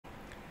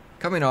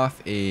Coming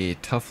off a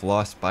tough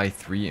loss by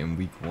 3 in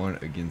week 1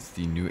 against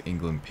the New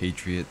England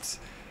Patriots.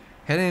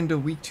 Heading into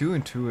week 2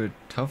 into a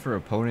tougher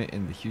opponent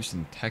in the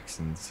Houston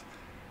Texans.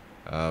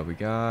 We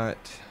got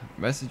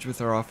a message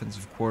with our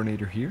offensive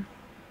coordinator here.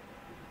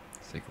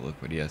 Let's take a look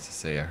what he has to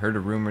say. I heard a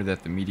rumor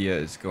that the media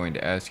is going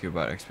to ask you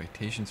about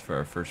expectations for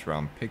our first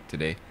round pick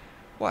today.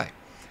 Why?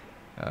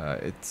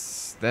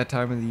 It's that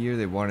time of the year.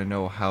 They want to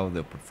know how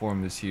they'll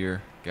perform this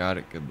year. Got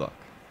it. Good luck.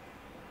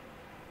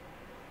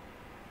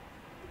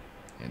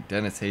 And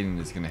Dennis Hayden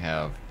is going to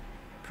have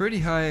pretty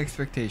high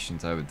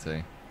expectations, I would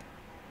say.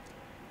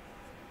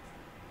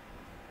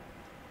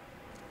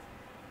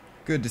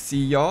 Good to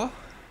see y'all.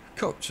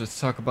 Coach, let's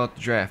talk about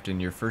the draft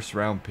and your first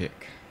round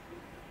pick.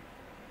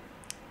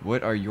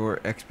 What are your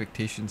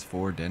expectations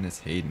for Dennis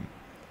Hayden?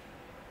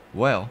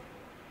 Well,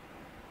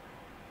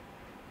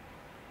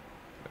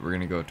 we're going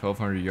to go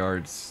 1,200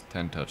 yards,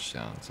 10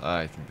 touchdowns.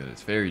 I think that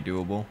it's very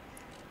doable.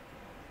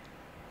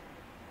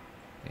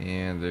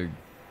 And they're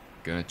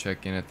going to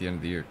check in at the end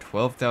of the year.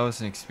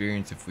 12,000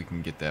 experience if we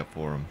can get that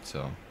for him.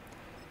 So,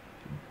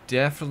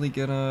 definitely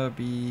going to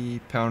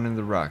be pounding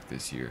the rock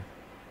this year.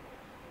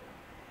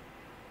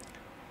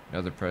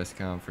 Another press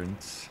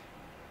conference.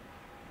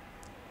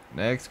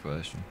 Next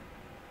question.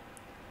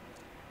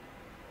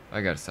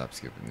 I got to stop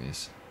skipping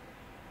these.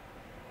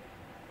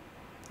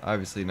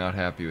 Obviously not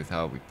happy with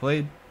how we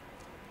played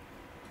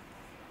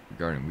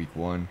regarding week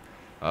 1.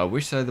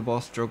 Which side of the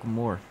ball struggled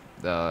more?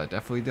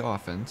 Definitely the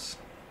offense.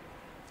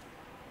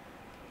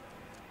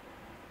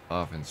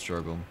 Offense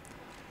struggled.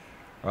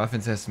 Our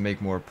offense has to make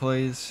more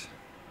plays.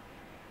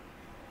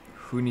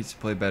 Who needs to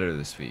play better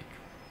this week?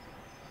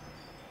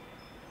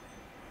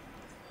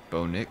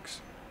 Bo Nix.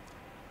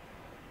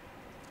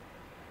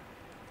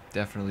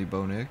 Definitely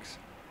Bo Nix.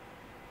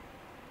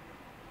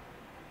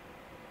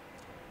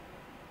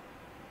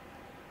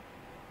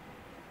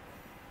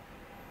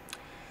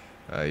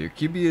 Your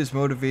QB is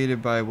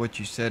motivated by what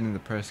you said in the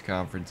press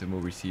conference and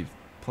will receive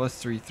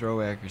 +3 throw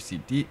accuracy,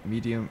 deep,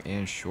 medium,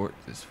 and short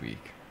this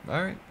week.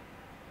 Alright.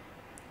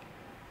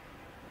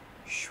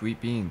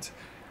 Sweet beans.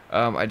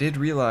 I did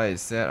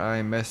realize that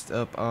I messed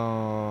up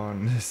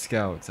on the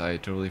scouts. I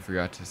totally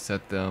forgot to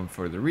set them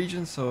for the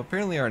region, so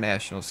apparently our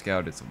national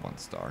scout is a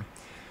 1-star.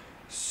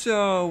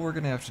 So we're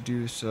gonna have to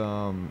do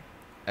some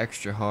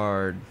extra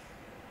hard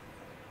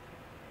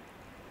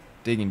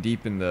digging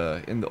deep in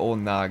the old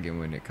noggin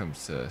when it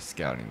comes to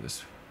scouting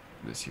this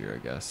year, I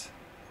guess.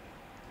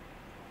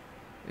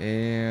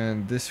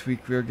 And this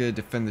week we're gonna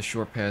defend the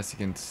short pass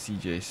against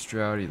C.J.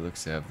 Stroud. He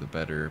looks to have the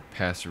better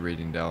passer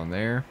rating down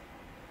there.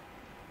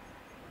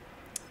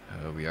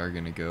 We are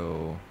gonna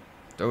go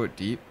throw it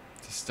deep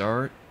to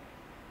start,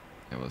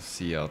 and we'll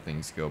see how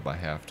things go by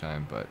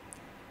halftime. But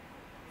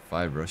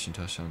 5 rushing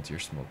touchdowns, you're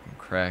smoking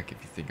crack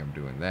if you think I'm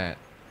doing that.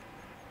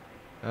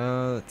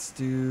 Let's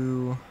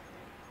do.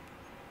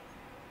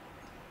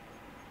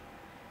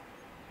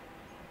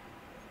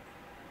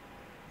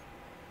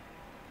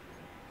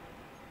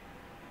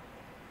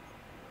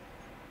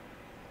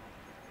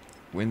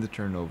 Win the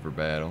turnover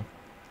battle.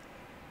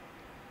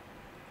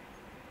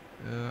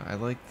 I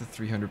like the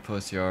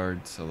 300+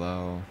 yards.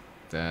 Allow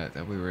that.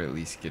 That way we're at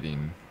least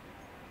getting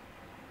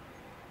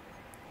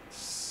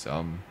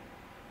some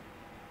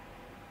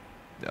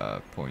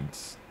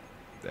points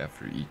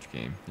after each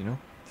game, you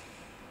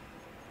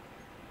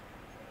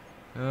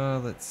know?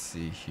 Let's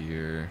see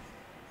here.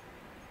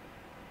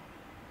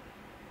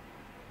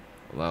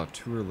 Allow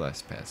 2 or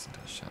less passing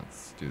touchdowns.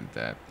 Let's do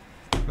that.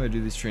 I'm gonna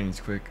do these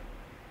trainings quick.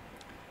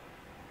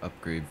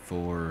 Upgrade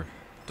for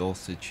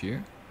Dulcich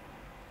here.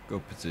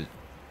 Go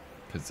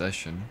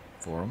possession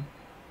for him.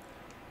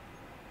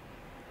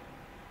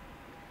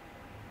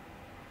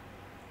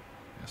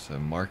 So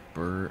Mark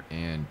Burr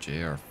and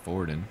J.R.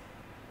 Forden.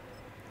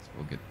 So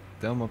we'll get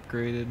them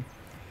upgraded.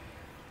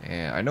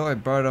 And I know I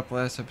brought it up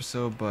last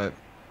episode, but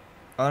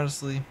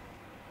honestly,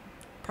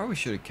 probably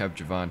should have kept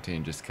Javonte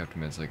and just kept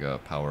him as like a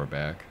power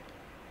back.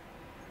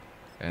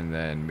 And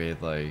then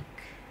made like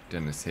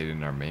Dennis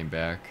Hayden our main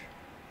back.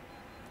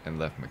 And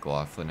left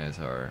McLaughlin as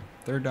our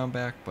 3rd down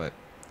back, but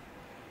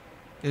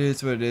it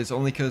is what it is.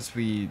 Only because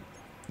we,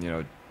 you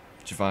know,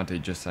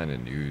 Javonte just signed a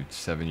new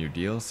 7-year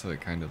deal, so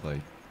it kind of like,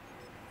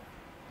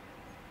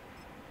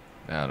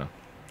 I don't know.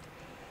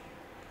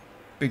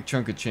 Big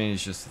chunk of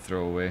change just to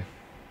throw away.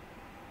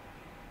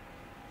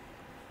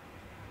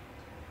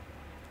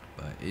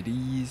 But it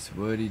is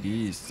what it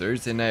is.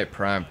 Thursday night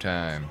prime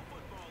time.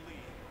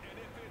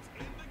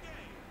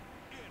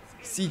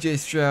 C.J.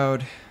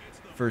 Stroud,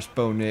 first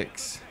Bo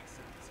Nix.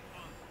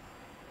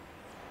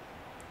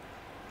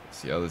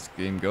 See how this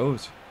game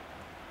goes.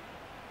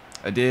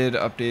 I did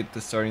update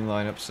the starting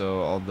lineup, so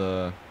all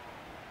the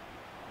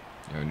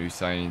new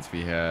signings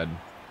we had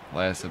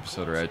last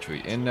episode are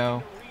actually in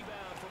now.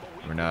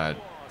 We're not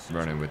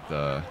running with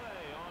the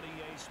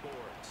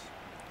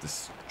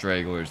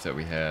stragglers that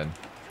we had.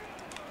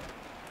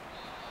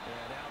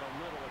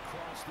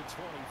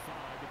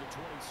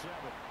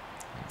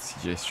 And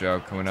C.J.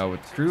 Stroud coming out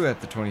with the crew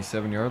at the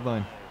 27-yard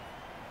line.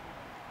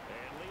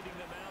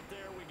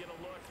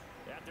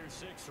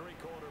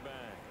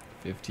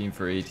 15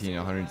 for 18,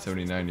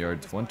 179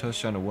 yards, 1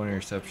 touchdown to 1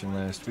 interception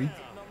last week.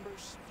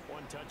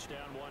 One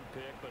touchdown, one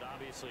pick, but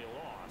obviously a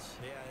loss.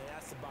 Yeah,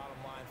 that's the bottom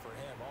line for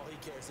him. All he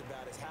cares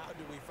about is how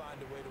do we find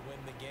a way to win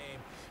the game.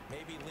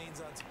 Maybe leans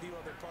on a few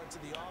other parts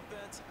of the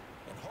offense,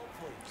 and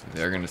hopefully. So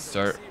they're going to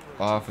start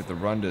off with the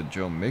run to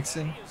Joe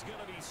Mixon.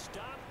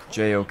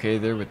 J.O.K.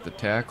 there with the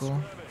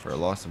tackle for a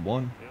loss of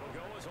 1. It'll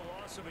go as a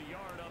loss of a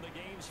yard on the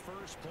game's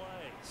first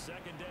play.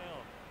 Second down.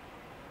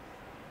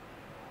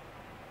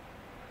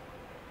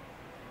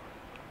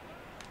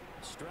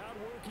 Stroud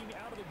working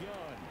out of the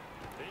gun.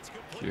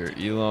 Here,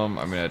 Elam,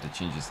 I'm going to have to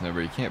change this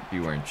number. You can't be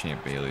wearing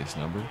Champ Bailey's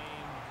number.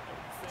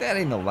 That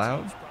ain't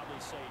allowed. Probably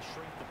say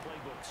shrink the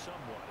playbook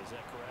somewhat. Is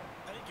that correct?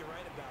 I think you're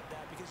right about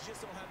that because you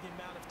just don't have the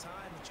amount of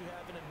time that you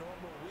have in a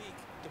normal week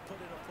to put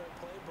in a full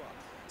playbook.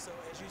 So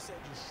as you said,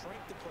 you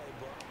shrink the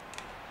playbook,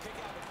 pick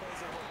out the plays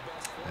that work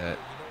best for you. You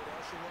know what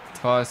else you're looking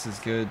for? Toss is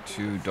good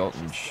to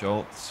Dalton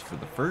Schultz for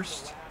the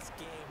first. Last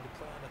game to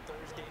play on a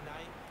Thursday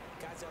night.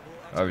 Guys have a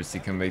little Obviously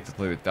can make the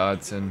play with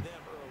Dodson. them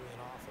early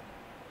and often.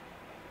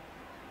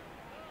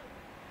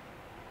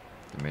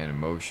 The man in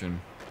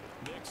motion.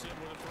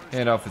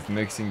 Hand off with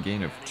Mixon,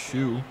 gain of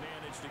 2.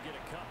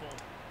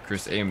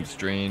 Chris Ames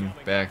drain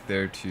back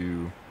there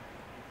to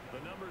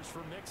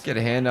get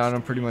a hand on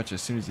him pretty much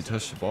as soon as he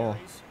touched the ball.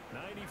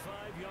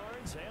 95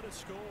 yards and a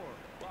score.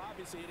 Well,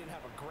 obviously he didn't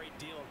have a great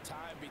deal of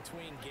time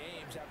between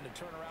games, having to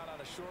turn around on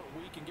a short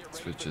week and get ready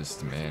Switches for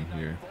to man Thursday night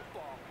here.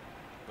 football.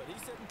 But he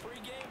said in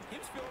pregame he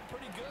was feeling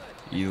pretty good.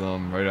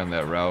 Elam right on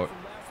that route.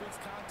 From last week's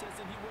contest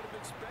than he would have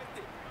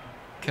expected.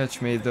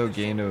 Catch made though,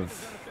 gain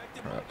of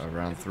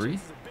around 3.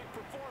 This is a big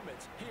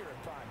performance here in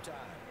prime time.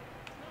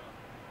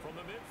 From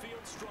the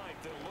midfield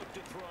stripe, they'll look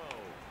to throw.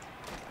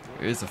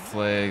 There is a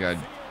flag. I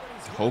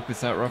hope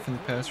it's not roughing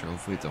the passer.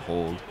 Hopefully it's a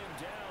hold. Get him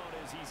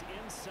down as he's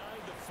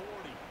inside the 40.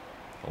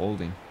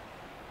 Holding.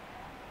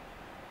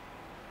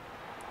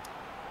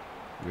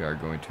 We are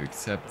going to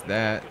accept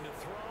that.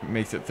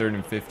 Makes it 3rd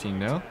and 15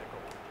 now.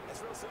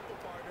 That's real simple,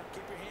 partner.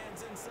 Keep your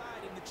hands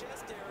inside in the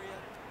chest area.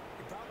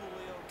 You're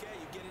probably okay.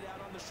 You get it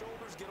out on the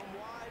shoulders, get them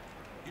wide.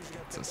 Usually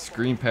got It's a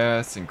screen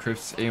pass and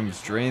Chris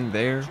Ames drain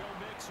there.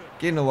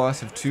 Getting a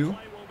loss of 2.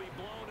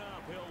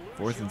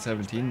 4th and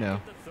 17 now.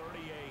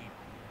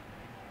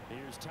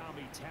 Here's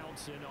Tommy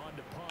Townsend on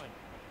to punt.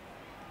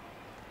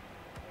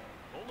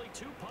 Only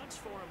 2 punts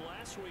for him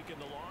last week in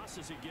the loss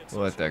as he gets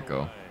We'll let that this go.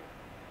 one away.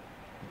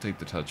 We'll take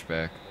the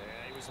touchback. Yeah,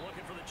 he was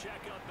looking for the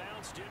check up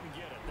bounce, didn't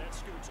get it. That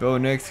scoots Bo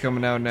Nix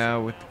coming out now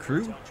with the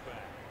crew. touchback.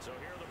 So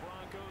here are the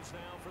Broncos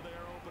now for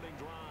their opening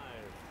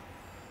drive.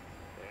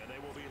 And they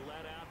will be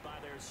led out by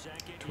their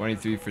second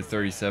 23 for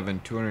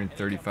 37,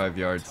 235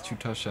 yards, 2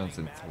 touchdowns,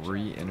 and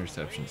 3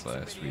 interceptions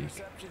last week.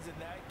 interceptions in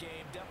that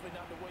game. Definitely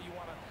not the way you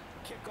want to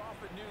kick off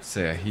a new So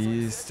yeah, season.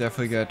 he's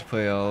definitely got to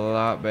play a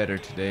lot better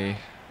today,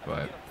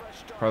 but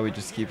probably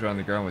just keep it on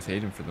the ground with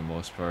Hayden for the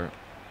most part.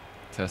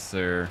 Test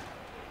their on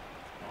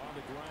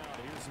the ground.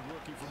 Here's the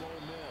rookie from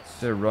Ole Miss.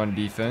 their run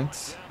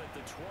defense. Down at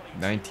the 22.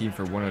 19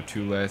 for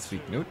 102 last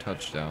week, no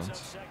touchdowns.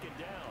 Second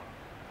down.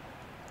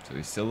 So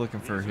he's still looking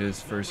for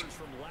his first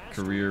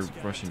career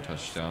rushing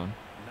touchdown.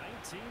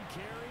 19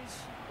 carries,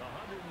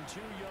 102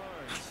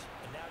 yards.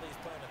 And now that he's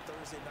playing a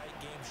Thursday night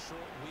game,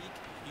 short week,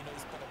 you know he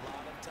spent a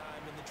lot of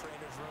time in the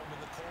trainer's room in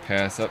the cold.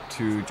 Pass up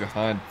to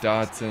Jahan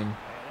Dotson. And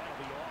that'll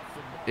be off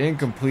the mark.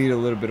 Incomplete, a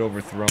little bit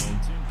overthrown. It's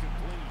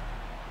incomplete.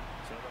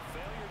 So the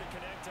failure to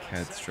connect on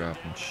Cat's second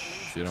dropping down leaves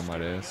shit on my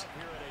us ass.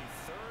 here at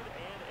a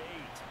 3rd and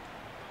 8.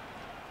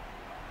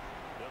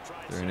 They'll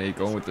try 3rd and 8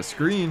 going with the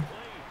screen.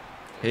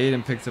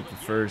 Hayden picks up the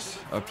first,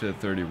 up to the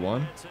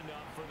 31. That's enough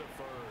for the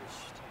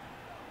first.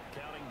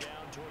 Counting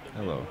down toward the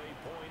Hello. midway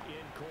point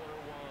in quarter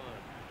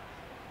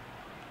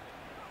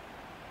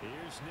 1.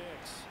 Here's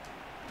Nix.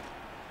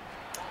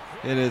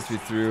 It is, we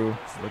threw,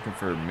 looking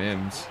for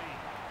Mims.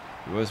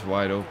 He was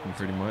wide open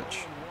pretty much.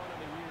 1-1 in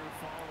the year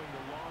following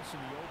the loss in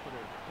the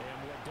opener. And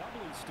what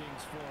doubly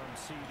stings for him,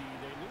 CD,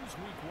 they lose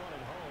week 1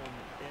 at home,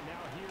 and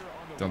now here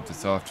on the Dump road,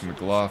 this off to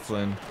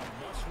McLaughlin.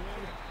 must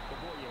win, but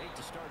boy, you hate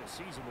to start a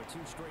season with 2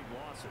 straight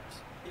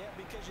losses. Yeah,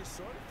 because you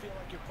sort of feel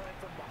like you're playing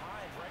from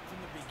behind right from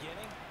the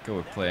beginning. Go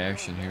with play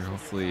action here.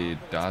 Hopefully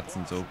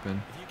Dotson's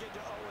open. If you get to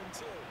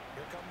 0-2,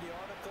 here come the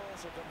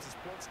articles, here comes the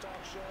sports talk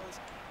shows,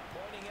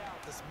 pointing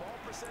out the small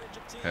percentage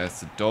of teams. Pass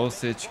to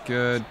Dulcich,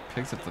 good.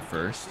 Picks up the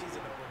first. Season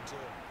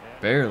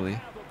 0-2.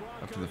 Barely.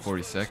 Up to the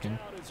 42nd.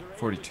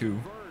 42.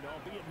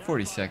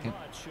 42nd.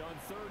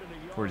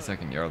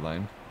 42nd yard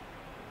line.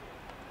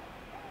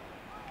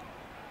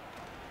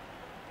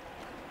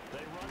 They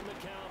run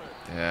the counter.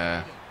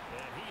 Yeah. And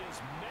he is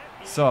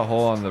met Saw a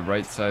hole on the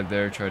right side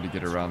there. Tried to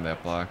get around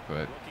that block,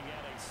 but looking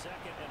at a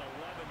 2nd and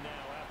 11 now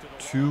after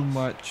the too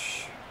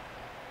much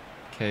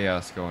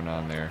chaos going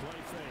on there. play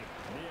fake.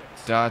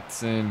 Nix.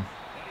 Dotson. And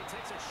he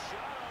takes a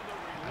shot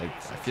on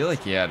the I feel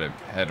like he had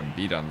him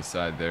beat on the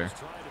side there. trying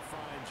to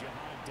find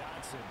Jahan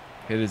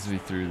Dotson. Hit as we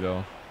threw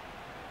though.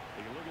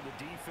 Take a look at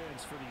the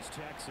defense for these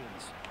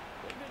Texans.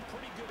 They've been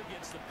pretty good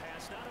against the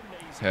pass. Not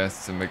amazing.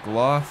 Pass to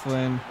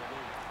McLaughlin.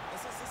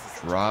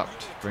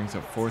 Dropped. brings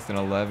up 4th and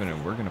 11,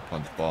 and we're going to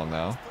punt the ball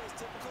now.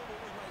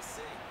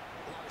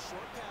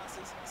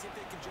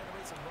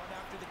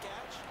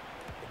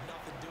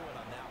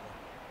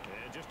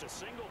 And just a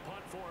single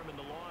punt for him in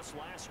the loss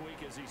last week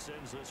as he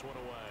sends this one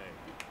away.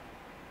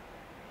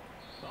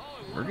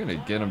 We're going to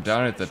get him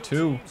down at the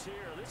 2.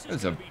 That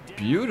was a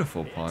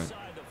beautiful punt.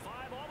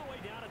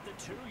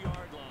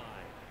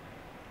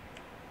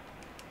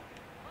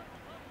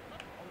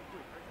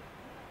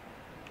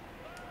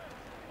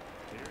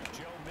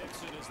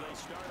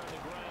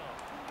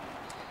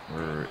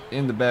 We're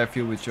in the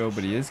backfield with Joe,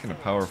 but he is going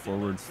to power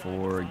forward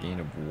for a gain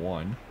of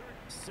 1.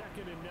 2nd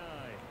and 9.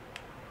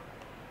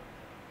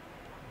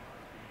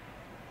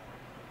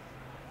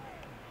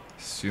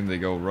 Assume they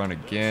go run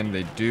again.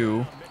 They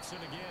do.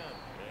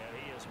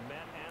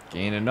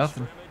 Gain of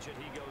nothing.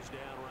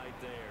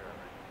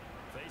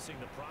 Facing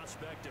the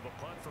prospect of a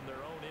punt from their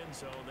own end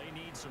zone, they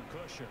need some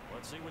cushion.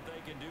 Let's see what they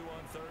can do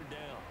on 3rd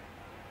down.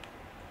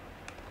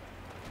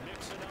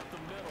 Mixing up the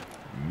middle.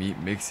 Meet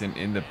Mixon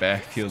in the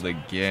backfield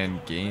again.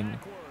 Gain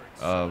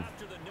of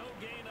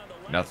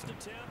nothing.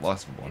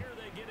 Loss of 1. Here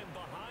they get him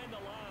behind the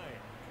line.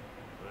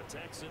 The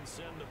Texans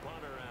send the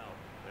punter out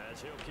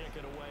as he'll kick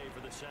it away for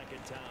the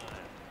 2nd time.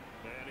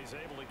 And he's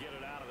able to get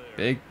it out of there.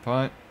 Big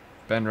punt.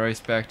 Ben Rice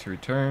back to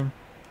return.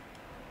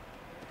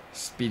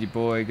 Speedy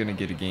boy gonna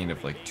get a gain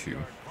of like 2.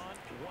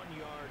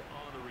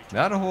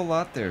 Not a whole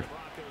lot there.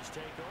 Broncos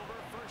take over,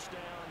 1st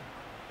down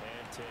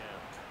and 10.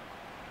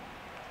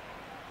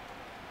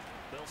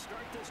 They'll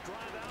start this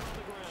drive out on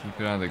the ground.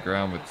 Keep it on the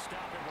ground with Stop him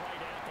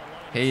right at the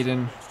line of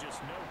Hayden. scrimmage.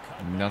 Just no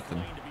cutback Nothing.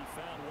 lane to be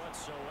found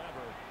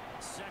whatsoever.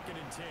 2nd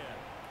and 10.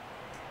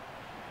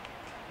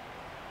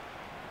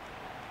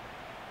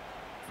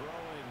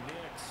 Throwing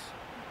Nix.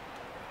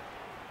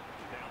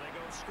 Now they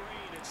go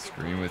screen. It's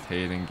Screen with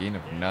Hayden. Gain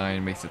of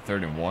 9 makes it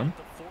 3rd and 1.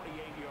 the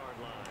 48-yard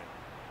line.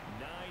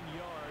 9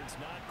 yards,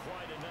 not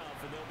quite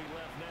enough, and they'll be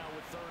left now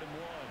with 3rd and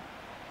 1.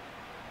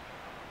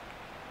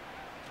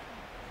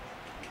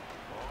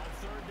 On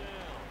 3rd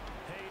down,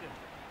 Hayden.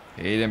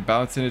 Hayden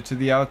bouncing it to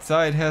the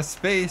outside. Has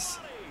space.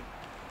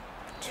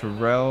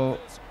 Terrell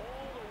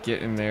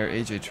getting there.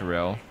 AJ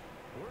Terrell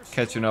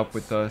catching up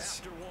with us.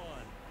 After 1.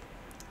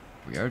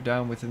 We are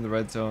down within the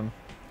red zone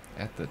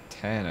at the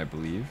 10, I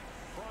believe.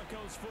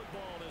 Broncos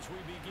football as we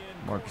begin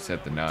Marcus quarter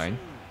at the number 9. 2.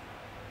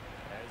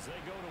 As they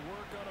go to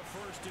work on a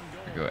 1st and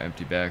We goal. go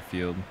empty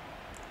backfield.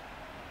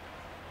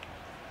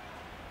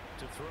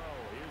 To throw,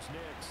 here's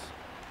Nix.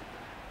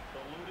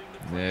 Eluding the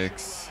pressure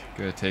Nix right.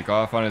 gonna take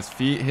off on his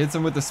feet. Hits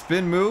him with a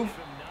spin move. Give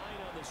him 9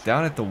 on the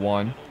Down at the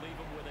 1. It'll leave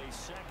him with a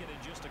 2nd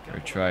and just a Gonna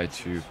couple try of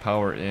to inches.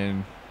 power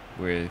in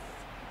with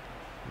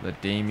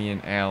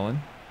LaDamian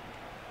Allen.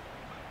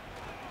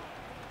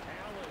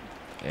 Allen,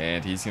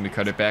 And he's gonna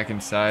cut it back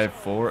inside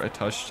for a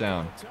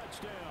touchdown. touchdown.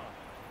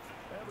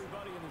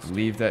 Everybody in I the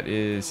believe that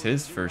is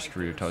his first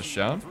career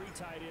touchdown. 3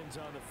 tight ends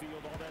on the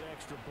field, all that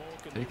extra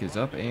bulk and Take is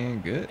up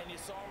and good. And you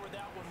saw where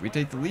that one We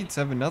take the lead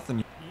 7-0.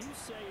 You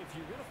say if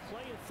you're going to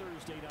play a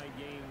Thursday night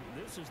game,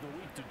 this is the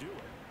week to do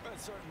it. It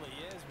certainly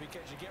is,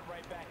 because you get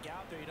right back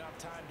out there. You don't have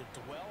time to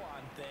dwell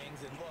on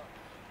things. And look,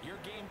 your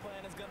game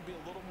plan is going to be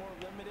a little more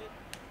limited,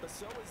 but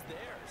so is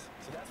theirs.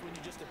 So that's when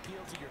you just appeal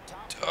to your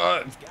top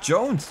guys.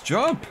 Jones,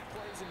 jump!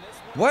 Plays in this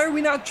one, Why are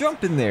we not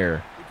jumping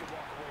there? we could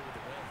walk away with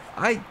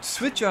the win. I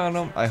switch on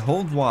him. I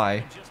hold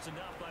Y. Just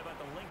enough by about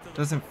the length of the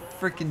Doesn't football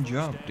for freaking first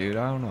jump, down. dude.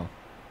 I don't know.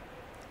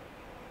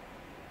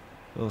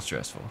 A little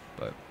stressful,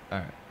 but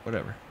alright,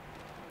 whatever.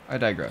 I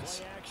digress.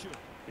 Play action.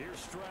 Here's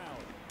Stroud.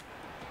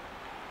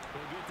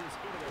 They'll get this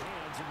into the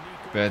hands of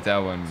Nico. Bet that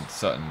one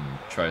Sutton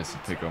tries to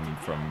pick him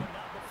from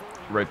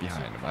right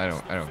behind him. I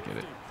don't get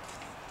it.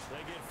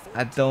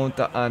 I don't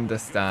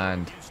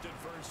understand. Houston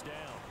first down.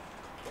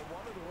 But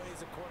one of the ways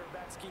that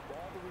quarterbacks keep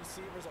all the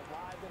receivers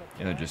alive in a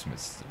You know, play, just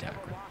misses the never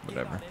tackle. lock in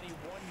Whatever. on any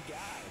one guy.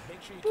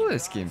 Make sure you Ooh, keep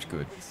this your game's eyes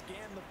good. open,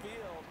 scan the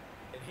field,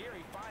 and here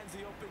he finds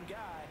the open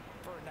guy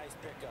for a nice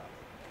pickup.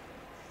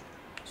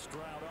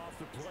 Stroud off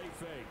the play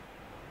fake.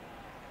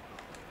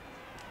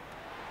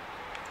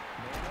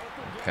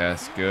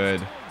 Pass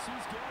good.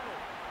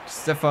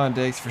 Stephon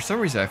Diggs. For some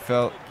reason, I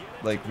felt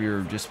like we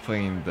were just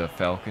playing the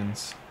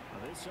Falcons.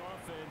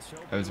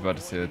 I was about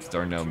to say that's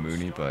Darnell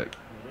Mooney, but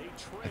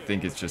I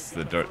think it's just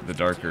the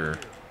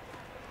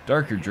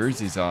darker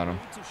jerseys on him.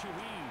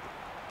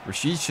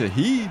 Rashid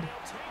Shaheed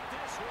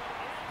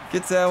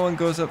gets that one,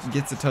 goes up and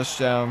gets a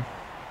touchdown.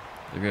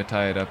 They're gonna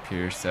tie it up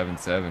here, 7-7.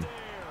 His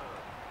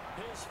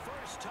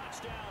first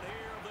touchdown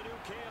here of the new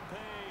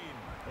campaign.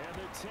 And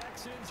the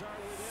Texans are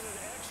within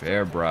an extra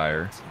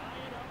Fairbriar.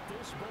 tying up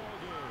this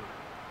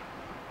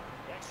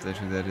ballgame. Is that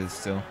who that is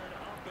still? Up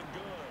and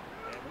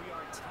good. And we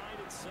are tied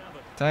at 7.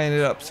 Tying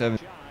it up, 7.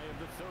 Shy of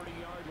the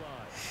 30-yard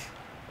line.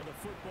 And the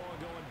football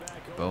going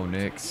back Bo over to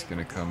Nix the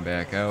gonna Denver come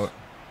back Broncos. out.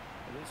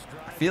 This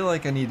drive I feel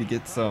like I need to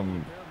get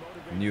some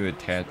new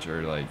attach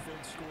or like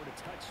offense scored a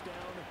touchdown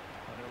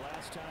on their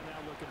last time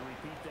out, looking to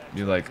repeat that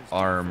new like Texas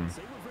arm defense.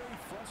 They were very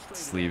frustrated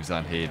sleeves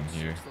on Hayden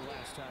here. since the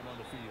last time on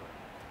the field.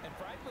 And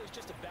frankly, it's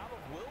just a battle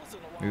of wills in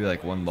a lot Maybe of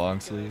like one ways long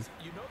because sleeve.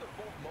 you know they're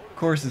both motivated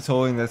course, it's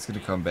holding. That's going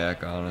to come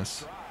back on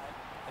us.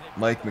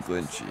 Mike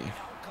McGlinchey.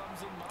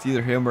 It's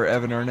either him or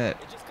Evan Arnett.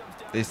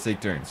 They take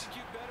turns.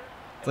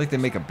 It's like they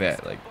make a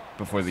bet, like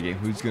before the game.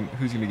 Who's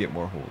gonna get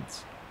more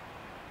holds?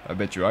 I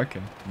bet you I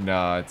can.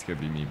 Nah, it's gonna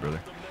be me,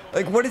 brother.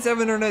 Like, what is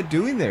Evan Arnett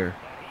doing there?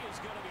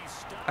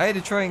 I had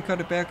to try and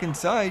cut it back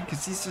inside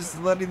because he's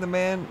just letting the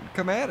man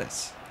come at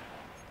us.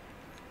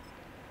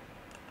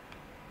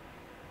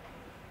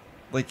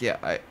 Like,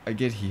 yeah, I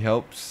get he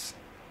helps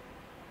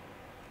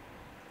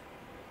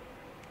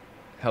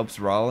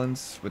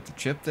Rollins with the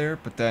chip there,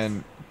 but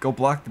then go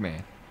block the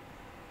man.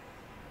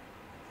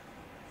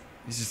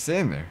 He's just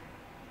sitting there.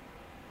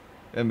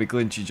 And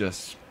McGlinchey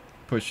just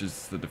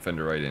pushes the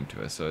defender right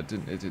into us, so it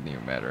didn't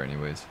even matter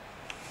anyways.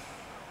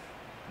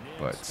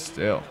 But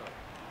still,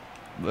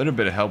 a little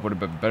bit of help would have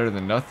been better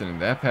than nothing.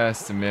 And that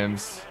pass to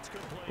Mims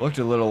looked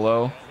a little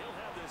low.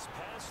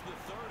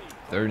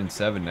 3rd and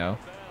 7 now.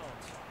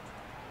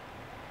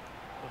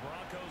 The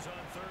Broncos on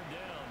 3rd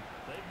down.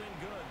 They've been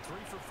good, 3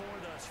 for 4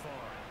 thus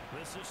far.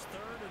 This is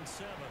 3rd and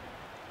 7.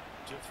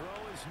 To throw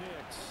is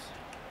Nix.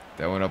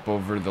 That went up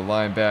over the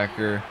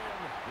linebacker.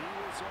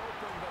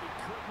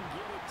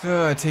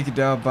 Taken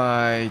down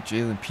by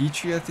Jalen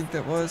Petrie, I think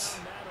that was.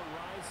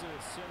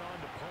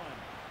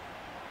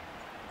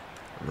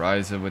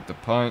 Riza with the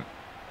punt.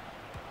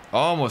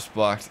 Almost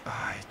blocked.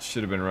 It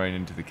should have been right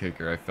into the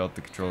kicker. I felt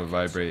the controller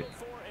vibrate.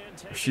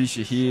 Rashid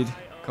Shaheed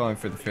calling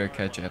for the fair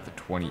catch at the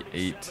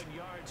 28.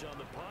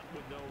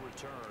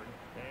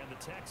 And the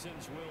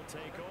Texans will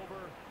take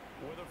over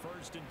with a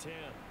 1st and 10.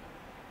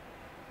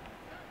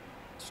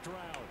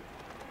 Stroud.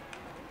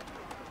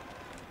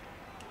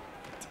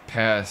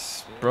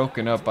 Pass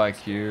broken up by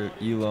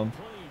Elam.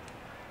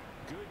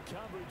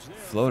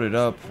 Floated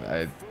up.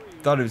 I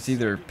thought it was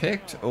either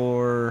picked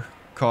or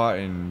caught,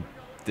 and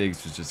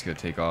Diggs was just going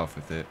to take off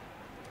with it.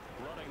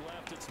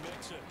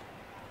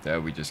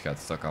 That we just got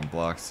stuck on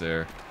blocks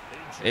there.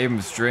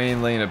 Abrams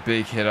Drain laying a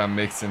big hit on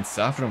Mixon,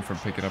 stopping him from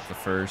picking up the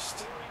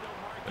first.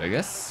 But I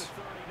guess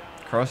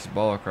crossed the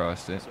ball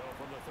across it.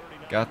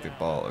 Got the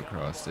ball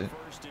across it.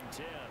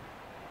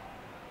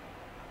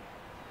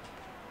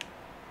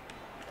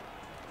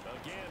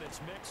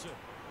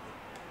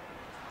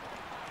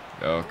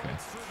 Okay.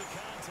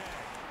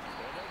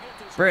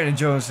 Brandon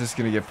Jones is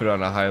going to get put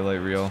on a highlight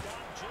reel.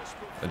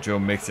 A Joe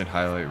Mixon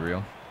highlight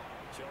reel.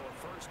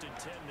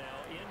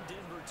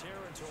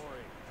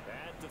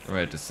 I'm going to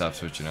have to stop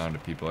switching on to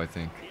people, I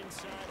think.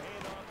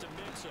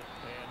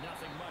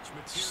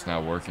 It's just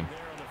not working.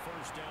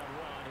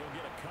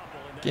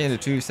 Gain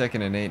of 2,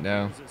 2nd and 8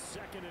 now.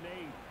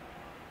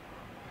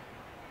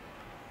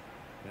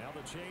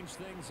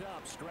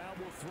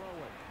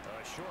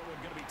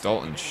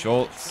 Dalton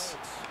Schultz.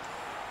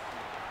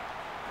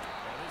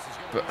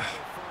 But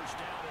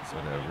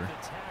whatever.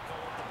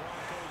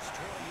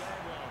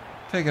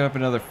 Picking up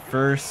another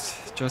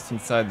 1st, just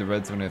inside the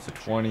red zone at the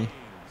 20. Ooh,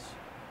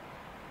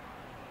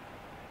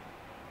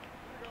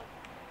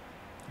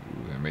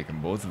 they're making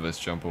both of us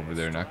jump over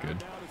there, not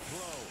good.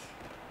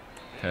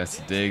 Pass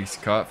to Diggs,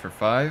 caught for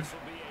 5.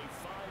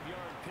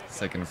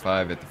 2nd and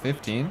 5 at the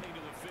 15.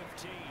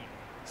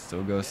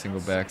 Still go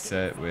single back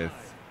set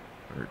with,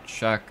 or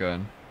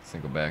shotgun,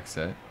 single back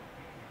set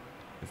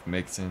with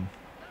Mixon.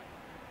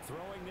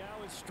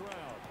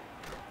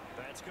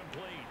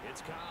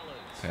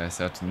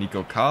 Pass out to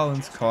Nico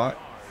Collins, caught.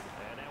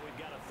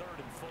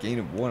 Gain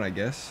of 1, I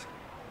guess.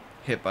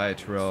 Hit by not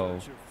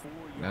Terrell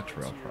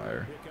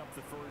Pryor.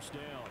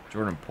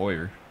 Jordan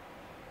Poyer.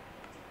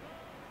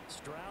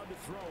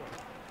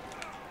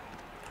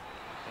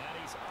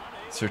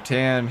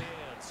 Surtain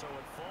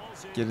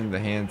getting the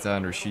hands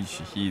on Rashid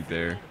Shaheed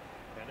there,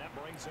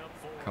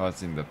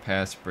 causing the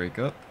pass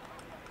breakup.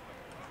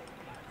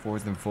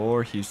 4th and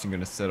 4. Houston going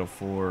to settle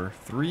for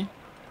 3.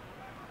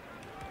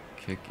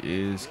 Kick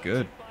is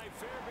good.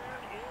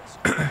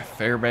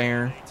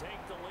 Fairbairn.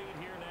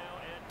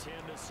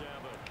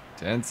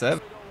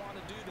 10-7.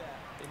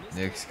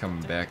 Nick's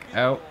coming back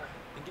out.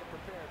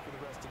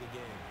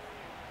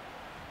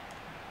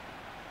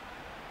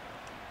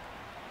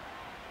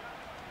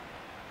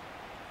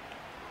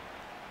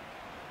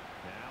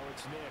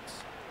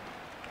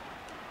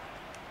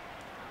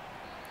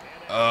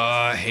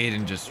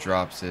 Hayden just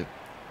drops it.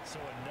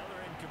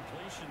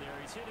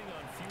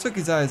 Took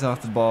his eyes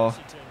off the ball.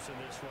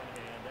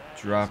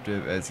 Dropped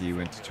it as he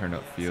went to turn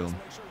up field.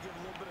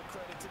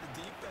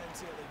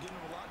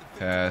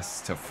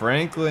 Pass to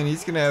Franklin.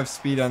 He's going to have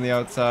speed on the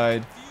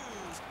outside.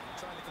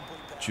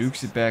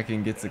 Jukes it back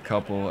and gets a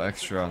couple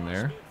extra on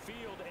there.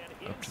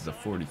 Up to the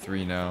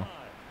 43 now.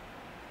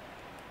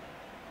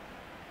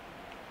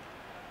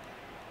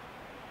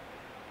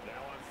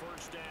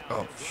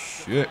 Oh,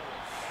 shit.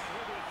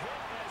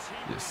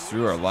 Just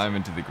threw our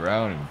lineman to the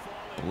ground and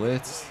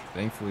blitz.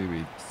 Thankfully,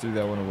 we threw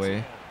that one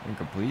away.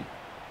 Incomplete.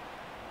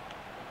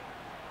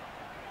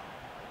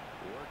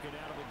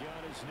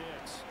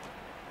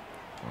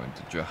 Went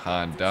to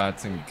Jahan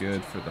Dotson.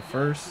 Good for the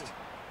 1st.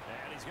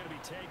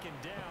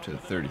 Up to the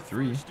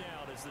 33.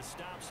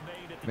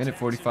 Minute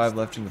 45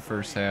 left in the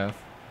 1st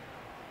half.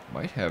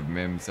 Might have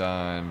Mims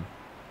on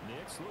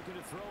Nick's looking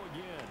to throw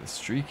again. The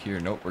streak here.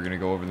 Nope, we're going to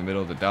go over the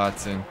middle to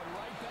Dotson. Right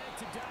back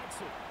to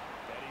Dotson.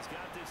 And he's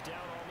got this down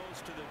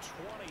almost to the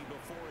 20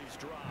 before he's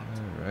dropped.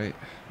 All right,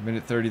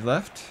 minute 30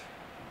 left.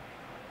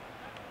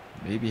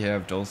 Maybe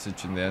have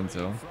Dulcich in the end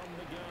zone.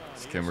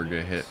 This time we're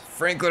going to hit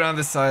Franklin on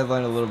the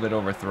sideline, a little bit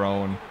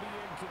overthrown.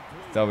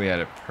 Thought we had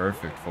it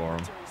perfect for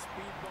him.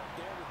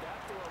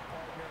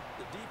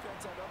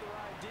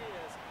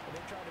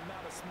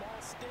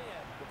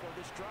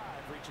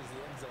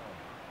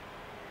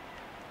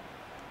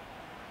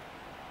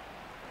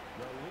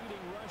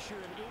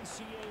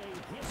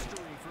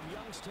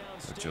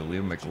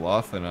 Jaleel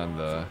McLaughlin on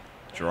the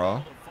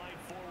draw.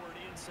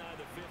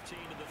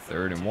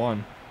 3rd and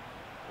 1.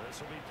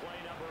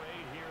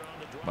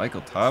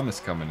 Michael Thomas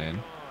coming in.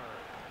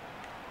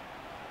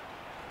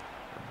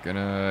 We're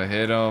gonna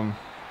hit him.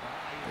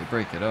 They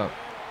break it up.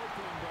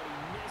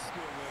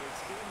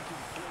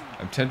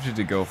 I'm tempted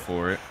to go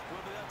for it.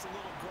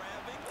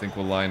 I think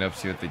we'll line up,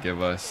 see what they give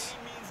us.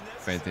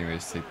 If anything, they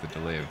just take the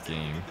delay of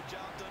game.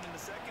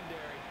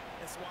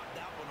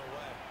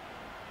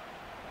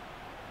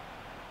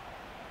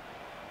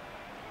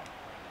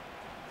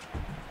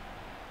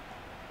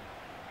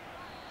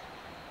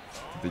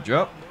 The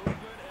drop.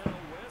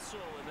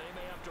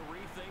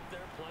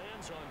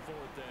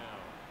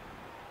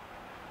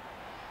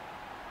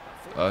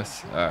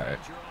 Us? Alright.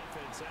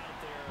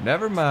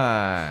 Never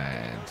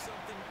mind.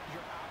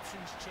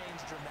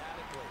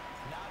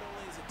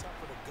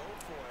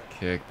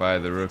 Kick by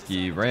the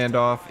rookie.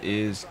 Randolph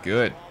is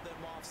good.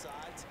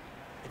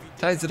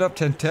 Ties it up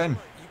 10-10.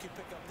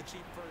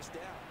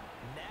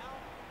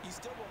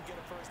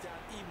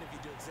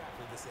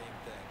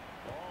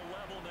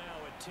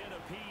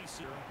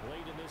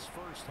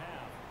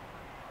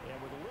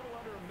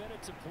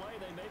 To play,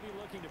 they may be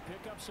looking to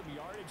pick up some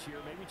yardage here,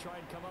 maybe try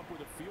and come up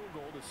with a field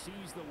goal to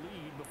seize the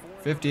lead before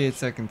 58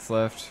 seconds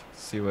left.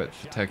 See what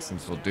the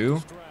Texans will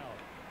do.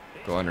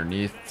 Go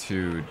underneath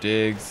to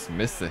Diggs.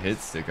 Miss the hit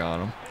stick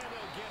on him.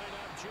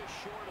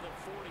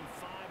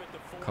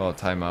 Call a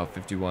timeout.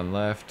 51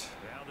 left.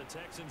 Now the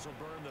Texans will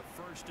burn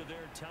the first of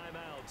their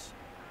timeouts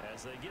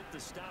as they get the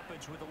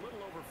stoppage with a little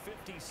over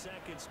 50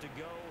 seconds to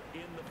go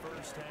in the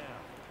first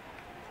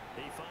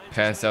half.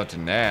 Pass out to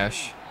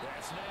Nash.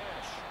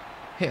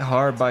 Hit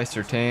hard by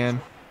Surtain.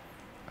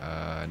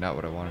 Not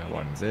what I wanted. I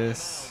wanted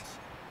this.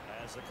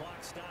 As the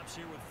clock stops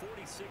here with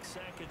 46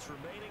 seconds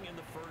remaining in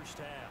the first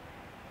half.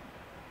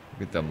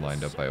 Get them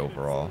lined up by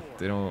overall.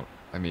 They don't.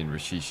 I mean,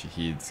 Rashid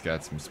Shaheed's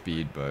got some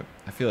speed, but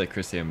I feel like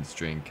Chris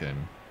Hamstring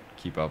can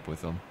keep up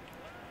with them.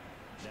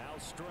 Now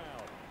Stroud.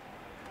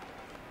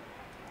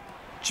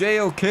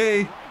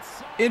 J.O.K.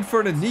 in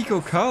front of Nico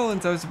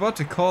Collins. I was about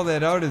to call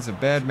that out as a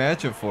bad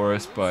matchup for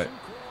us, but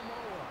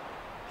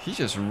he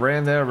just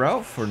ran that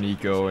route for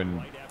Nico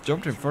and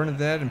jumped in front of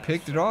that and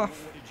picked it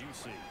off.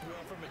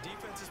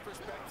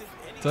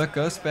 Took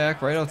us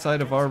back right outside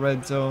of our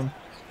red zone.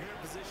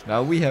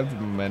 Now we have the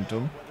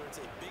momentum.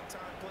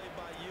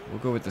 We'll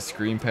go with the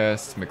screen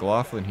pass to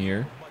McLaughlin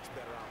here.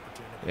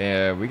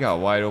 Yeah, we got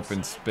wide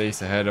open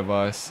space ahead of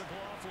us.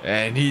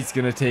 And he's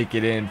going to take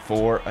it in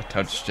for a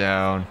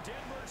touchdown.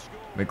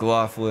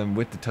 McLaughlin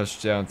with the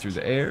touchdown through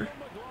the air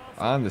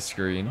on the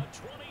screen.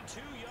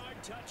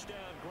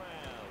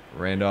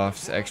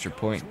 Randolph's extra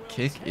point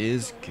kick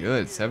is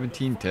good.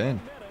 17-10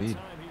 lead.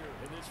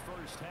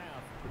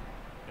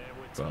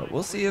 But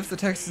we'll see if the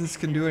Texans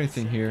can do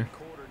anything here.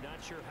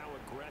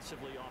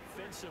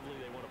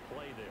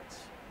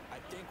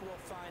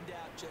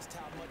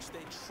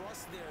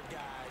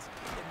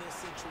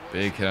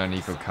 Big hit on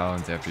Nico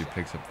Collins after he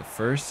picks up the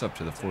first, up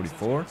to the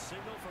 44.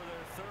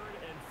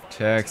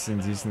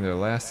 Texans using their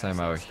last time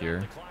out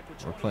here.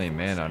 We're playing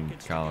man on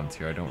Collins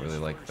here. I don't really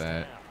like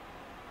that.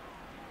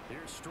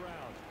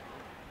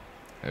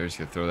 They're just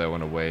going to throw that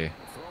one away.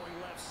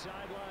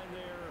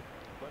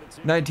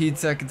 19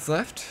 seconds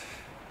left.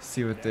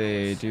 See what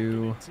they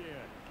do.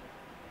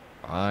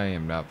 I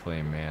am not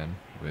playing man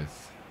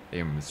with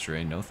Abrams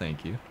Strain. No,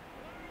 thank you.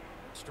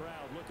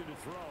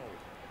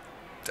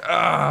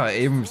 Ah,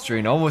 Abrams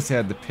Strain almost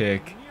had the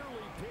pick.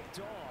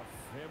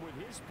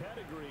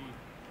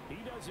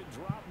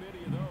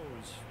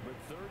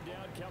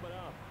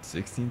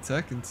 16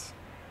 seconds.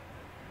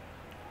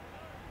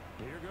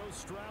 Here goes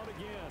Stroud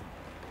again.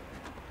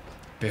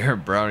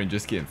 Barrett Browning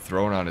just getting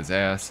thrown on his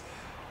ass.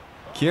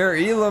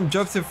 Kier Elam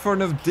jumps in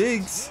front of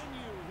Diggs.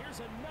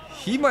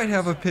 He might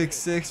have a pick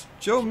six.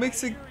 Joe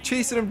Mixon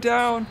chasing him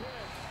down.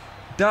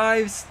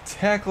 Dives,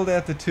 tackled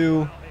at the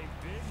 2.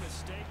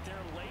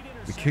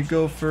 We could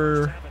go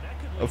for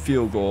a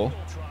field goal.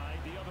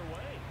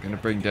 Gonna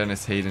bring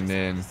Dennis Hayden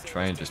in.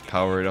 Try and just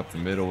power it up the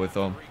middle with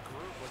him.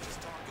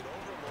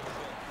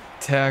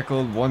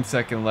 Tackled, 1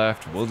 second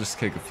left. We'll just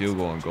kick a field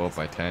goal and go up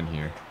by 10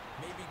 here.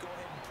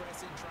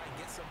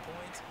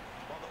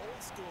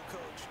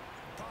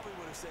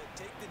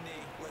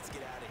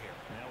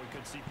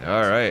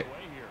 All right.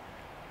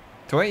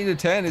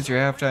 20-10 is your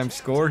halftime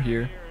score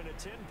here.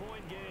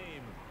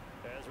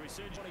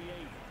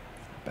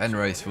 Ben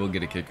Rice will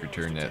get a kick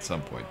return at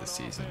some point this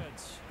season.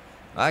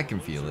 I can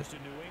feel it.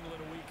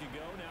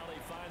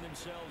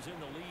 Broncos in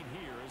the lead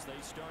here as they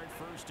start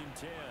 1st and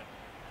 10.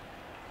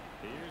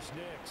 Here's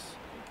Nix.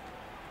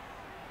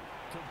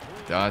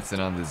 Dotson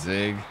on the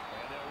zig.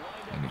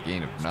 And a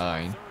gain of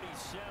 9.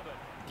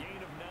 Gain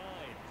of 9.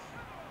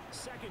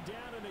 2nd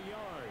down and a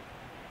yard.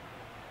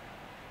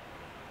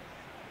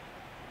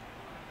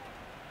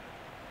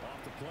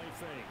 Off the play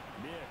fake.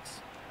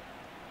 Nix.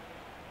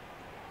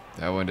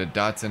 That one to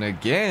Dotson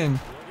again.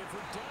 Looking for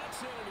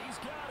Dotson, and he's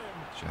got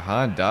him.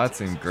 Jahan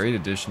Dotson, great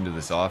addition to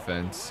this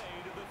offense.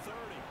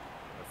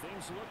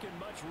 Things looking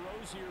much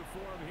rosier for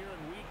him here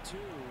in week 2.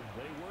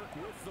 They work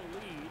with the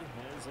lead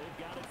as they've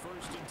got it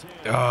 1st and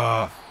 10.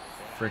 Oh,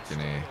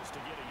 freaking A. I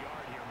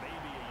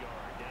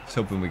was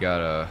hoping we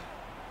got a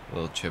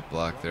little chip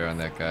block there on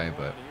that guy,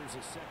 but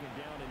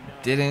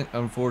didn't,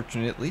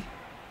 unfortunately.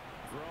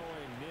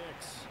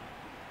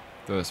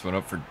 Throw this one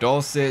up for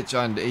Dulcich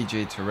on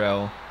AJ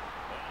Terrell.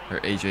 Or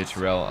AJ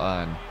Terrell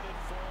on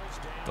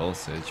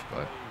Dulcich,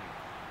 but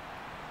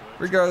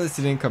regardless,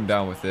 he didn't come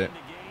down with it.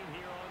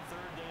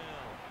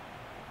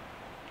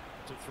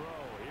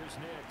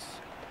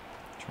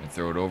 Trying to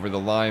throw it over the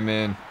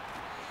lineman.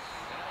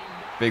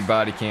 Big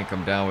body can't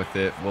come down with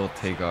it. We'll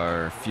take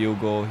our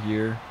field goal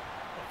here.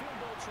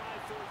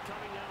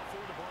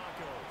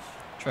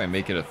 Try and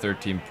make it a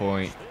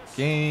 13-point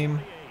game.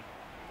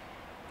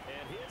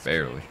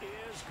 Barely.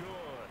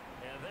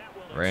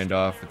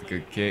 Randolph with a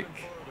good kick.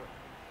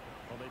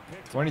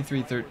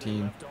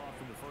 23-13.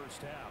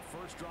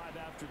 First drive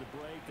after the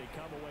break, they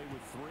come away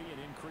with 3 and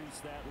increase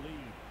that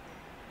lead.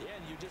 Yeah,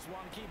 and you just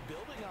want to keep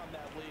building on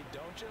that lead,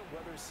 don't you?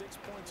 Whether 6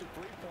 points or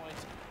 3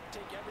 points,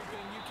 take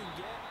everything you can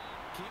get.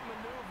 Keep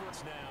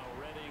maneuvering. Now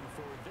readying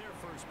for their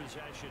first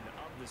possession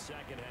of the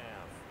 2nd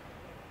half.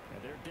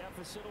 And their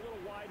deficit a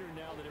little wider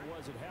now than it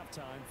was at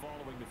halftime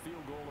following the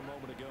field goal a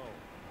moment ago.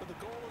 But the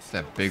goal is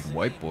That big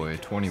white boy,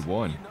 21.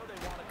 You know they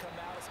want to come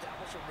out,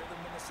 establish a rhythm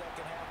in the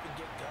 2nd half and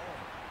get going.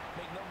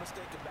 Make no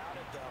mistake about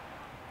it, though.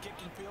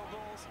 Kicking field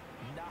goals,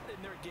 not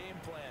in their game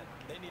plan.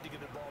 They need to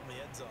get the ball in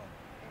the end zone.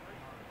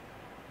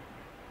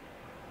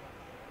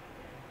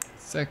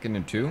 2nd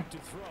and 2. To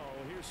throw,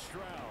 here's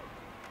Stroud.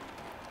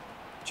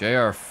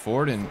 J.R.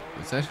 Forden,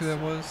 is that who that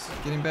was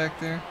getting back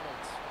there?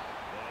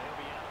 He'll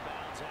be out of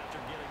bounds after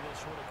getting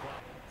this one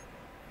across.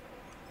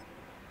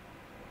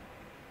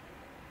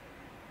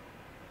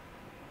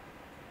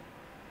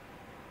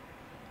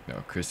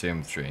 No, Chris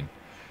Hamilton.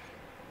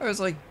 I was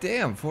like,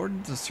 damn,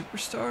 Forden's a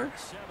superstar?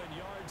 7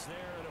 yards there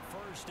and a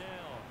 1st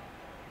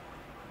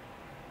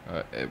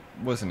down. It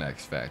wasn't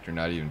X Factor,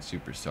 not even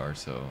superstar,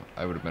 so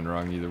I would have been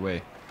wrong either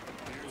way.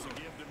 Here's a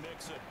give to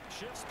Mixon.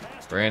 Shifts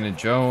past Brandon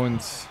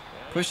Jones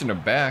pushing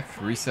him back,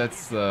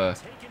 resets the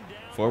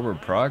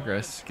forward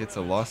progress, gets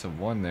a loss of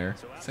 1 there.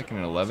 2nd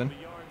and 11. the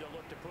yard to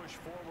look to push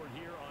forward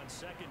here on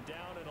 2nd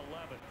down and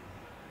 11.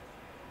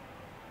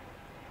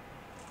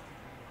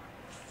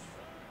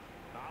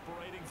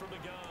 Operating from the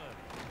gun.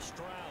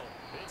 Stroud.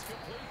 It's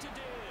complete to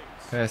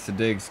Diggs. Pass to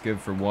Diggs, good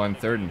for 1,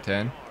 3rd and 10.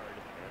 And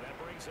that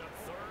brings up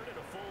 3rd and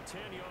a full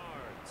 10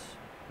 yards.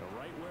 Now,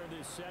 right where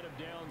this set of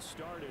downs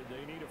started,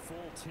 they need a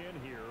full 10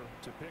 here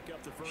to pick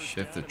up the first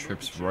Shift the down and move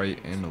trips the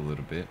right chains. in a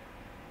little bit.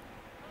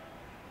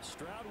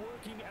 Stroud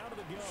working out of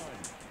the gun.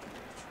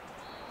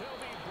 They'll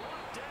be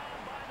brought down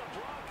by the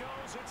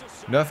Broncos. It's a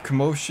sack. Enough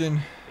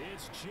commotion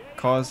It's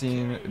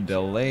causing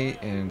delay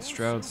in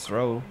Stroud's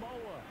throw.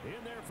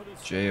 in there for the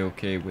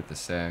J.O.K. with the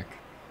sack.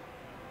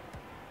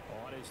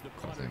 On is the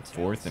Causing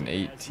punter, 4th and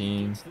Townsend, as he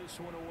 18. gets this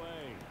one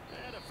away.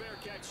 And a fair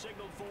catch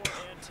signaled for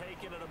and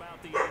taken at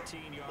about the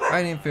 18-yard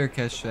I didn't fair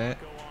catch that.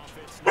 Bronco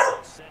offense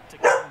now set to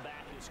come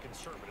back is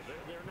conservative. They're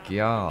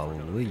not looking for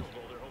another Golly. field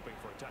goal. They're hoping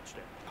for a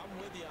touchdown. I'm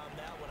with you on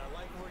that one. I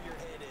like where your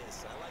head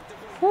is. I like the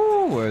way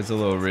Whew, it was a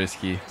little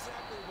risky. exactly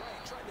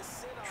right. Trying to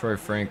sit on Troy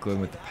Franklin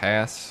with the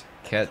pass.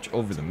 Catch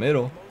over the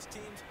middle. most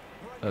teams.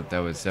 Oh, that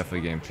was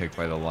definitely getting picked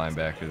by the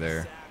linebacker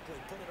there. Exactly.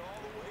 Put it all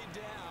the way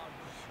down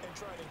and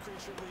try to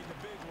increase your lead in a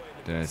big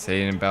way. Dennis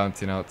Hayden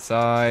bouncing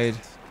outside.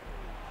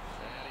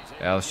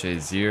 Al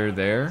Shazier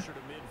there.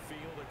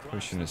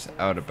 Pushing us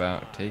out of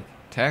bounds.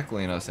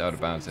 Tackling us out of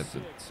bounds at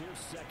the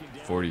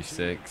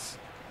 46.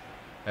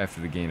 After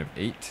the gain of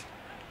 8.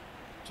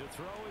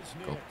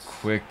 Go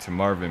quick to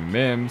Marvin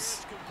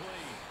Mims.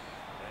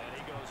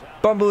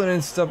 Bumbling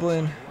and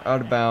stumbling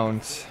out of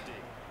bounds.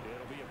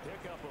 It'll be a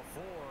pickup of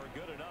 4,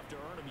 good enough to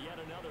earn him yet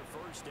another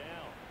first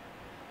down.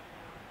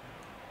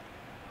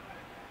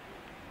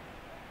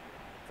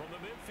 From the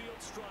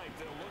midfield stripe,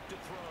 they'll look to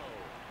throw.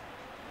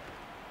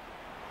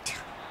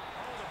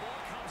 Oh, the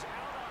ball comes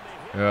out on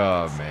the hit.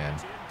 Oh, man.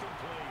 It's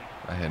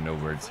incomplete. I had no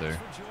words there.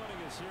 Thanks for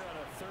joining us here on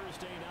a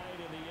Thursday night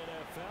in the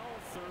NFL.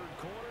 3rd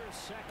quarter,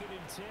 2nd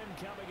and 10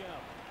 coming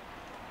up.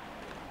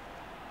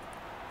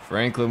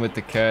 Franklin with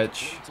the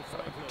catch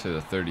up to the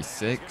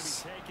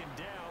 36. Taken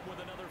down with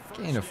another first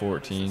Gain of down as the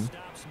 14.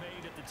 stops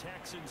made at the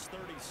Texans'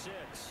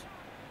 36.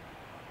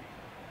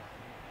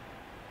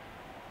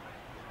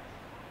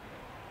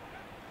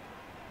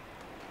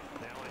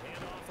 Now a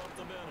handoff up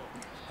the middle.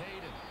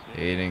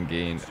 Hayden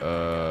gain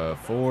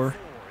 4.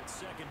 It's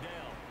 2nd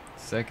down.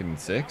 2nd and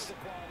 6. The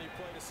quality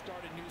play to start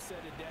a new set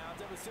of downs. downs.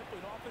 That was simply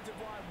an offensive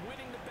line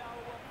winning the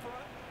battle up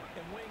front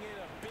and winning it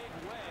a big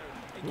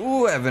way.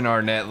 Ooh, Evan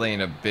Arnett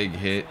laying a big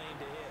hit.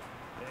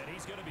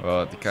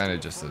 Well, it kind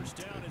of just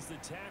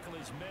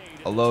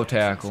a low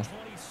tackle.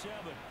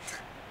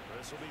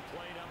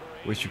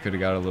 Wish you could have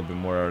got a little bit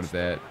more out of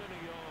that.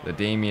 The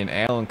Damian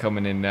Allen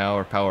coming in now,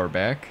 our power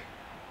back.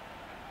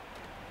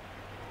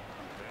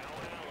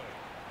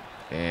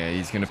 And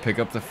he's going to pick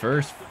up the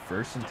first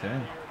and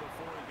 10.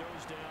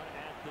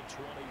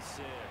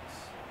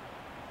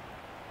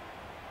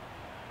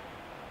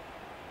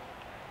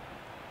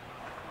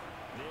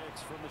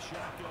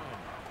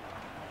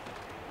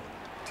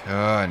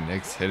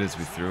 Nick's hit as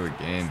we threw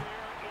again.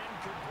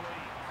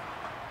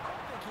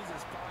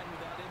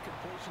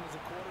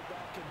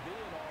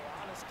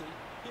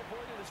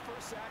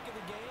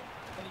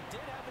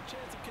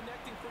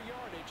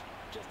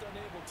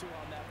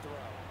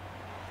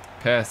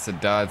 Pass to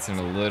Dodson,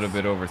 a little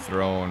bit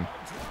overthrown.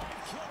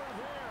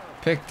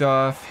 Picked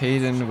off.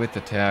 Hayden with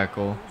the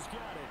tackle.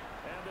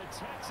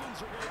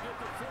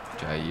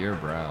 Jair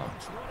Brown.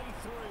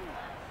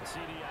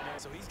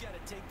 So he's got to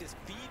take this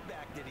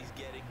feedback that he's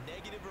getting,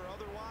 negative or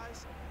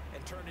otherwise,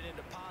 and turn it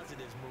into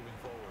positives moving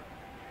forward.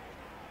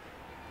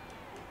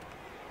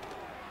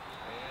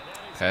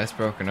 Pass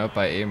broken up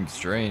by Aiden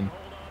Strain.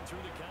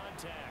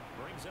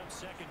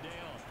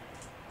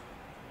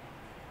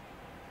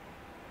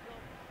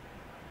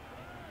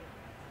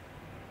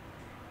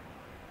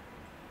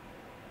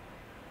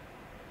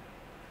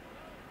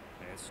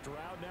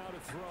 Stroud now to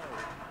throw.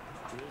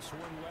 This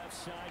one left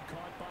side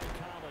caught by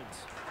Collins.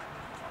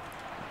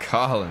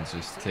 Collins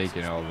just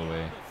taking all the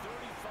way.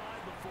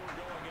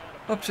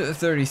 Up to the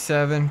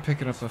 37,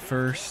 picking up a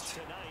first.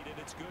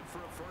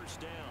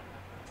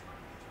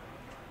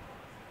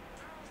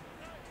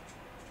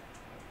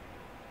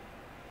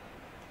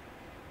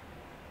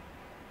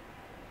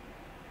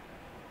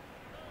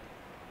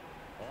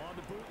 On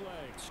the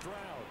bootleg,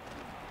 Stroud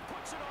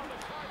puts it on the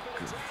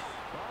carpet.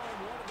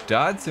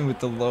 Dodson with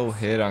the low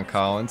hit on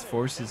Collins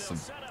forces some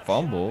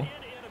fumble.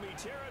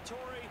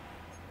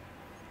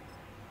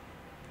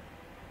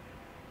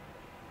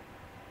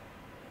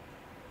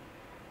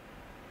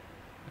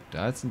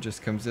 Dodson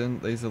just comes in,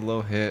 lays a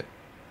low hit.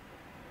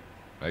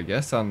 I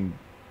guess on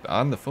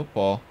the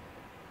football.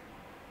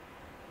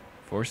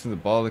 Forcing the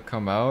ball to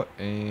come out,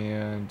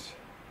 and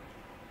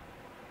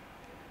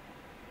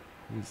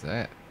who's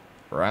that?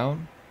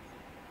 Brown?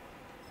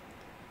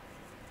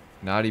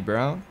 Naughty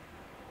Brown?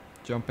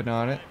 Jumping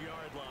on it.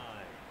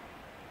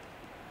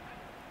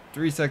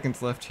 3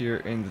 seconds left here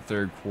in the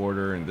third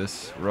quarter, and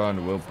this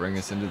run will bring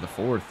us into the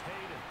fourth.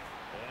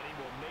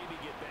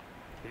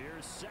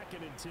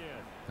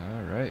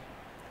 All right.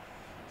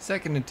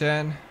 2nd and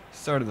 10.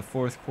 Start of the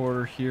fourth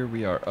quarter here.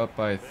 We are up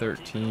by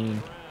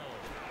 13.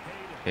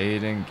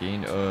 Hayden,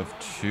 gain of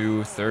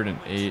 2. 3rd and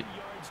 8.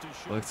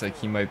 Looks like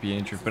he might be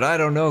injured, but I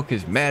don't know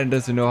because Madden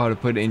doesn't know how to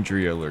put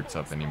injury alerts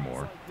up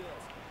anymore.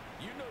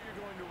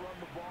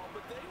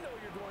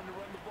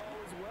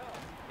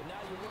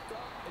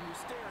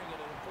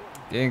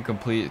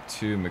 Incomplete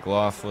to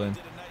McLaughlin.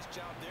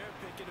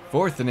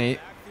 4th and 8.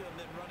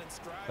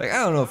 Like,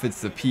 I don't know if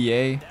it's the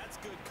PA,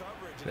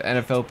 the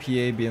NFL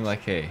PA being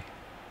like, hey,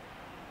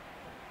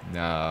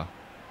 nah.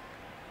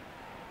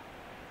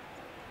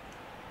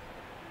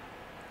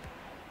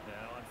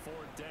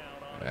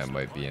 That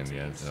might be in the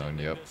end zone,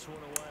 yep.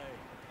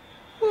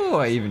 Oh,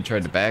 I even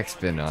tried to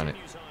backspin on it.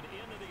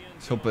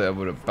 Just hoping that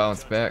would have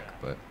bounced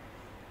back, but.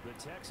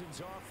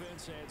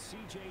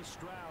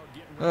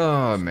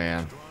 Oh,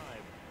 man.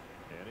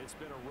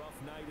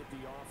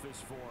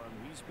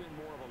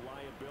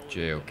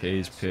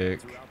 J.O.K.'s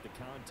pick.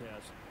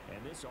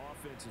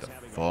 The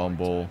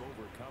fumble.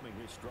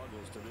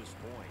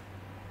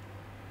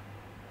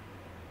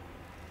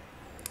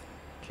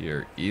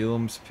 Here,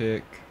 Elam's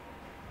pick.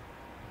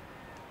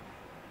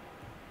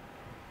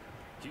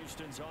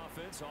 Houston's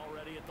offense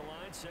already at the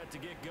line, set to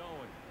get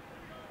going.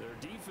 Their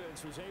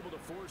defense was able to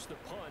force the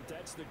punt.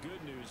 That's the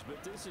good news,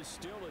 but this is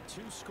still a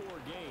 2-score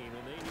game,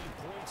 and they need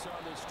points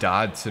on this.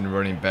 Dodson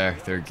running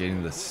back there,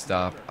 getting the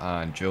stop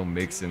on Joe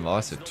Mixon.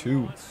 Lost at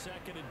 2.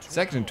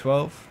 2nd and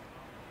 12.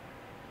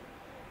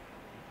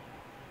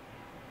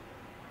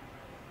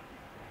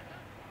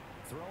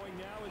 Throwing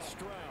now is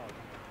Stroud.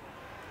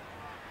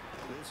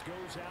 This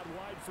goes out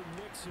wide for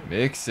Mixon.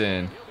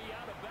 Mixon.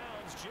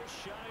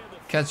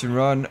 Catch and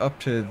run up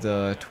to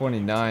the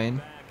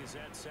 29.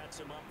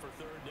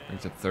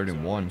 Brings up 3rd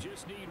and 1.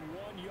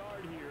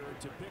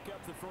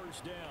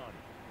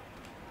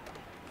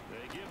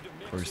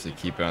 Of course, they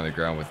keep it on the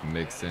ground with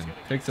Mixon.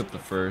 Picks up the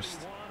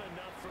first.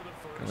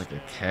 Got like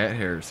a cat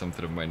hair or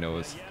something on my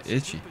nose.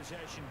 Itchy.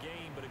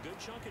 But a good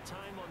chunk of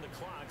time on the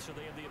clock, so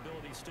they have the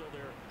ability still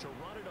there to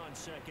run it on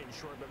 2nd and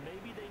short, but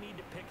maybe they need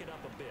to pick it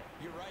up a bit.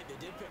 You're right, they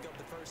did pick up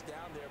the first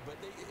down there, but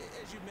they,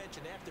 as you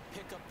mentioned, they have to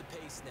pick up the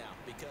pace now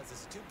because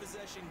it's a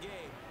 2-possession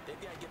game. They've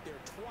got to get there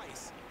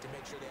twice to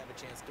make sure they have a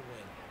chance to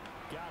win.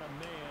 Got a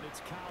man, it's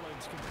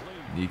Collins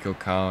complete. Nico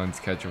Collins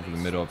catch over the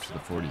middle up to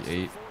the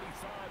 48. 45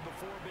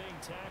 before being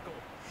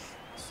tackled.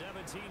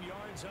 17 17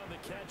 yards on the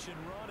catch and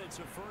run. It's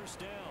a first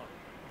down.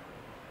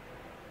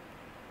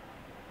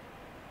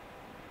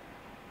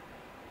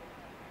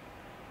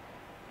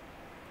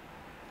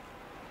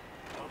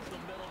 Up the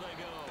middle they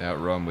go. That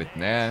run with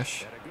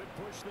Nash.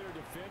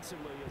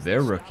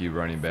 Their rookie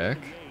running back.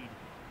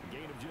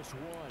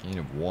 Gain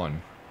of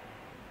 1.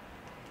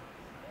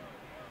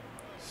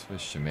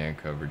 Switch to man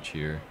coverage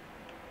here.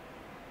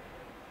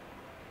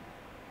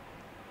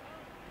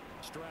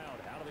 Stroud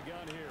out of the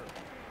gun here.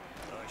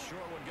 A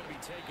short one going to be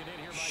taken in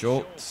here by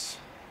Schultz.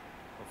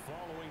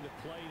 Following the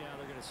play now,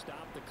 they're going to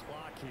stop the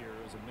clock here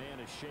as a man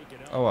is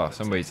shaken up. Oh wow,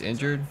 somebody's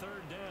injured.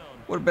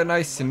 Would have been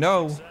nice to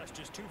know.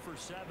 Just 2 for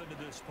 7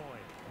 to this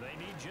point. They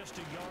need just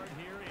a yard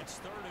here. It's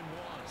 3rd and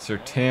 1.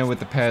 Surtain with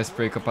the pass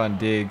break up on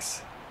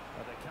Diggs.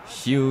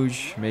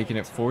 Huge, making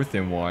it 4th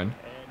and 1. And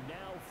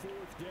now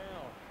 4th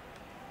down.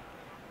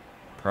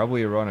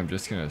 Probably a run. I'm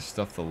just gonna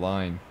stuff the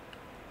line.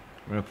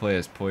 I'm gonna play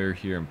as Poyer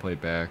here and play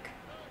back.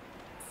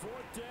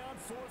 4th down,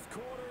 4th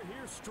quarter.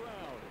 Here's Stroud.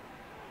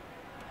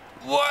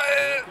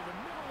 What?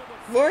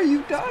 Why are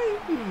you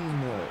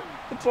diving?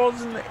 The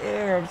ball's in the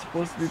air. I'm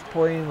supposed to be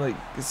playing like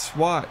a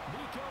SWAT.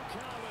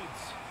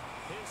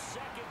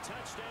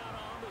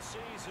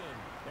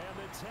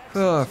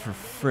 Oh, for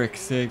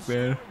frick's sake,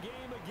 man.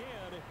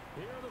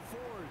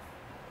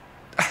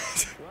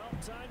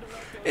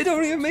 It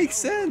don't even make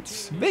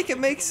sense. Make it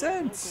make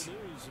sense.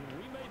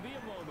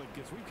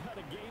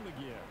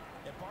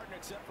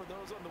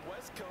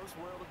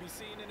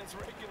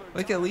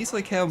 Like, at least,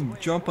 like, have him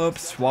jump up,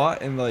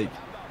 SWAT, and, like,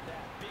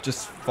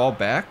 just fall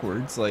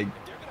backwards. Like,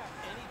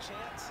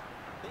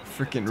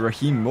 freaking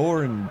Raheem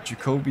Moore and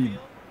Jacoby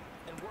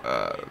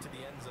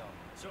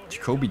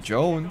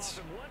Jones.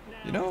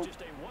 You know?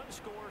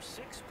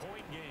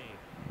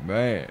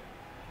 Man.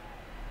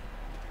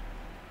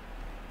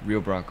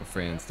 Real Bronco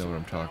fans know what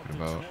I'm talking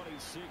about.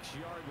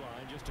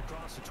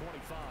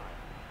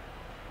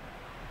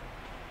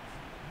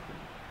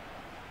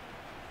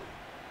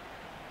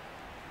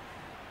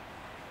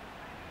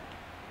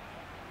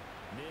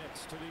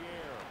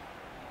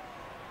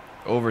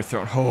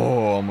 Overthrown.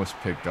 Oh, almost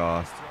picked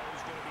off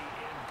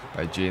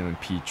by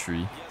Jalen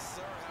Petrie.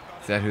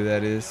 Is that who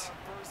that is?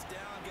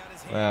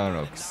 Well, I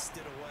don't know, 'cause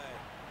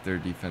their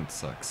defense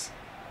sucks.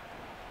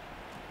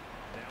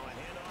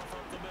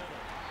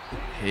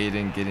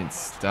 Hayden getting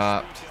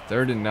stopped.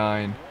 3rd and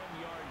 9.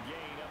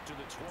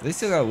 They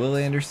still got Will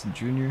Anderson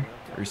Jr.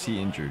 or is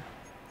he injured?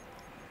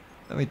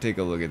 Let me take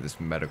a look at this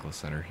medical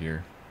center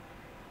here.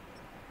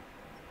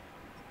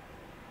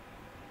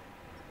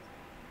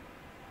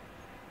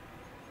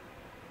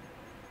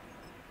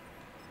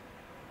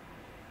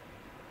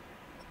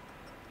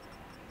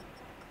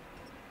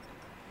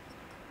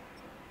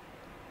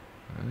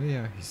 Oh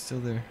yeah, he's still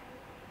there.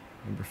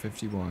 Number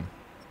 51.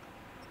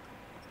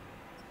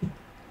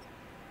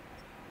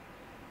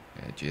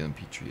 Yeah, Jalen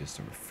Petrie is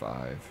number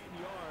 5.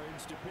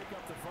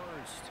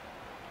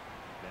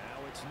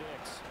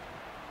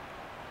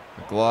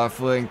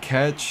 McLaughlin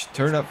catch,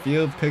 turn up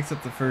field, picks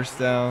up the first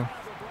down.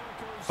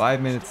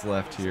 5 minutes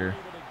left here.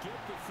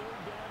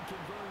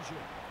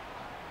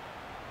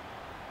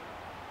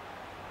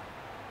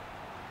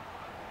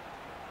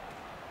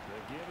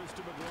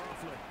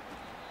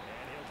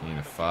 Gain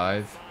of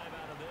 5.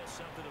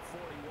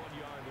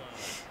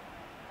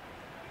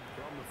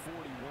 From the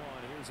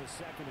 41, here's a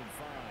 2nd and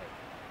 5.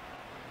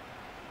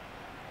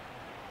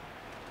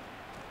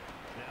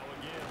 Now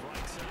again,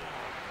 right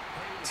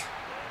side.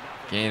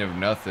 Gain of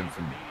nothing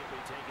from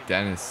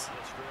Dennis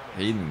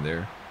Hayden there.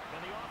 And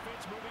the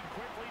offense moving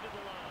quickly to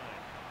the line.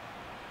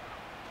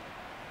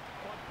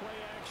 On play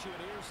action,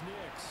 here's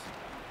Nix.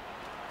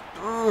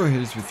 Oh,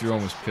 his throw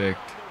almost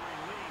picked.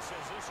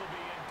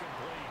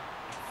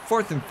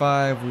 4th and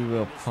 5, we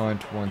will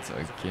punt once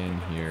again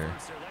here.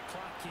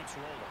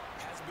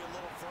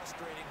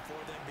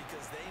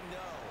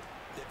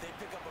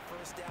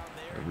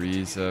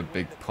 Ariza,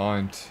 big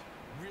punt.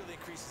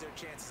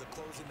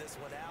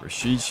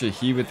 Rashid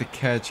Shaheed with the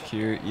catch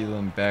here.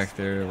 Elam back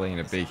there laying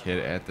a big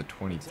hit at the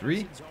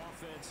 23.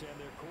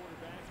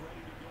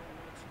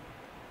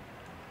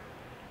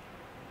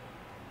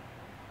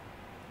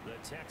 The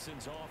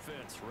Texans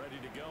offense ready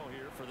to go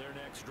here for their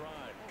next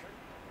drive.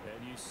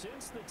 And you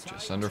sense the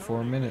just under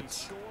 4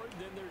 minutes.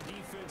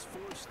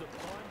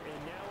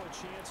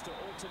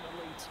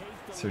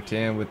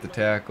 Surtain with the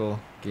tackle,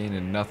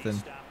 gaining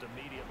nothing.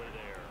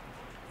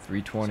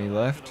 3:20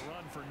 left.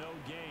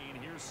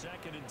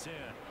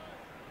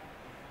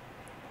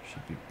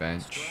 Should be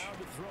bench.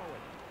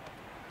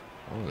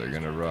 Oh, they're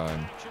gonna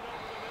run.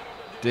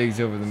 Diggs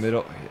over the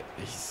middle.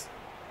 He's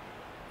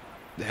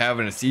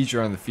having a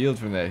seizure on the field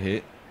from that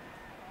hit.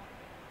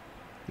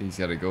 He's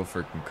got to go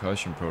for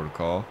concussion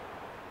protocol.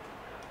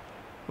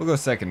 We'll go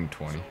 2nd and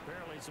 20.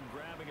 Apparently some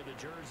grabbing of the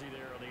jersey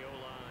there on the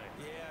O-line.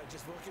 Yeah,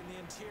 just look in the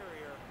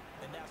interior,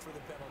 and that's where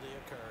the penalty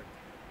occurred.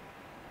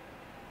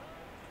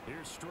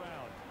 Here's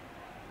Stroud.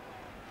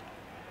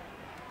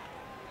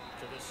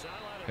 To the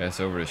sideline. Pass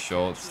over to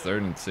Schultz.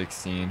 3rd and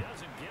 16.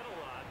 Doesn't get a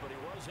lot, but he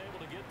was able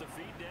to get the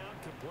feed down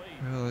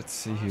complete. Well, let's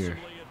see here.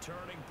 Possibly a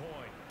turning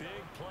point. Big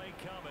play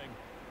coming.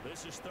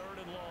 This is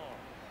 3rd and long.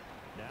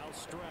 Now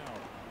Stroud.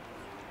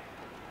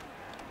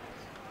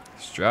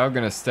 Stroud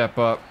gonna step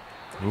up.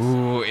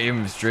 Ooh,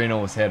 Ames Drain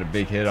almost had a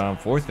big hit on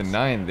 4th and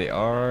 9. They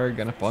are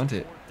gonna punt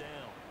it.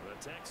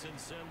 The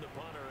Texans send the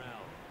punter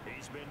out.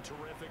 He's been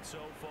terrific so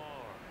far.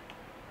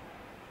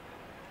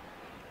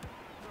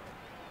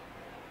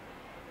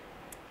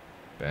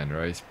 Ben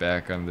Rice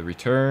back on the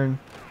return.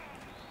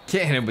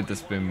 Cannon with the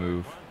spin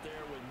move.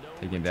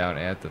 Taken down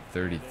at the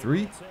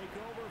 33. Take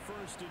over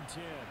 1st and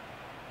 10.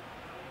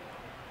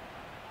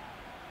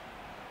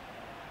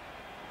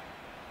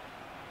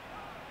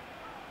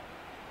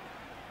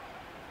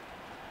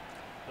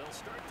 They'll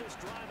start this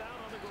drive out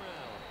on the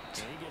ground.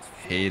 And he gets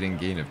Hayden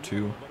gain of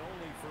 2. but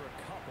only for a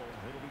couple.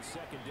 It'll be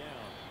 2nd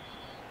down.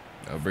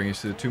 That'll bring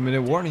us to the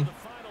 2-minute warning. The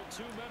final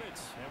 2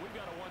 minutes, and we've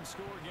got a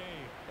 1-score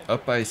game.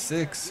 Up by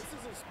 6. This is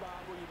a spot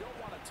where you don't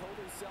want to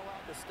totally sell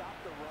out to stop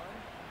the run,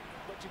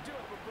 but you do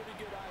have a pretty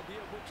good idea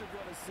of what you're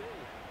going to see.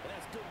 And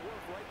that's good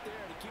work right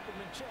there to keep them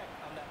in check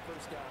on that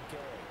 1st down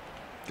carry.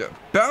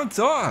 Bounce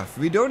off.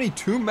 We don't need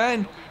 2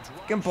 men.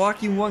 Can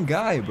blocking 1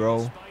 guy, bro.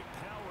 Despite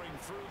powering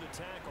through the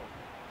tackle.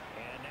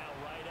 And now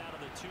right out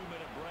of the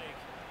 2-minute break,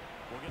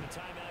 we're going to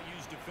timeout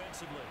used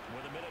defensively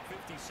with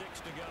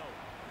 1:56 to go.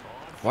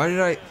 Why did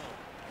I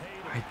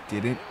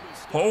didn't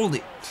hold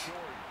it.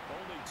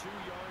 Only 2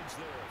 yards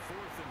there,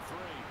 4th and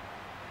 3.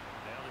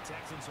 Now the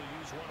Texans will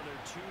use one of their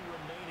 2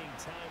 remaining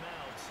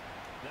timeouts.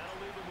 That'll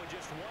leave them with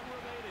just 1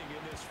 remaining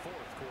in this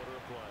 4th quarter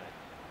of play.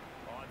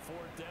 On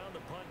 4th down,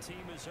 the punt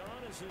team is on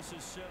as this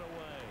is sent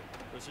away.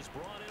 This is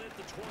brought in at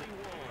the 21.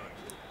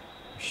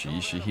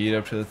 Shaheed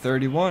up to the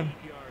 31.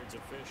 Yards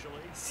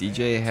officially.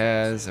 CJ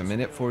has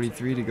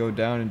 1:43 to go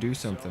down and do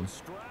something.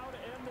 Stroud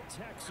and the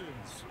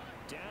Texans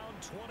down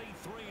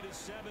 23 to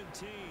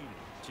 17.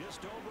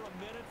 Just over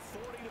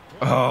 1:40 to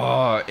play.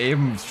 Oh,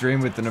 Abrams Drain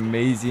with an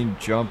amazing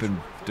jump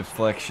and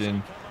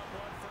deflection.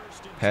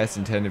 Pass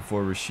intended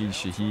for Rashid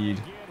Shaheed.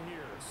 Get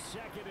here,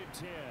 2nd and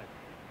 10.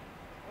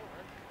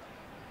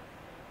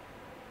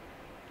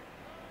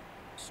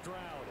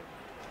 Stroud.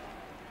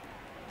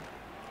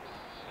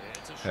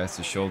 It's a Pass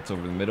to Schultz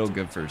over the middle,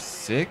 good for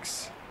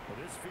 6. Well,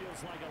 this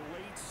feels like a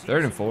late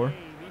 3rd and season 4. game,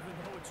 even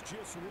though it's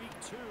just week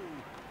 2.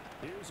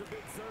 Here's a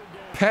big 3rd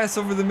down. Pass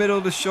over the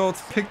middle to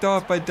Schultz, picked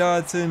off by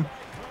Dodson.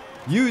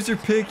 User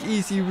pick,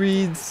 easy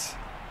reads.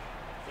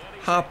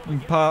 Hop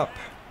and pop.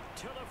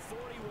 To the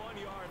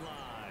 41-yard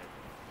line.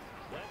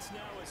 That's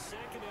now a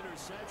 2nd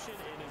interception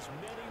in as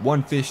many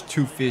 1 fish,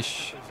 2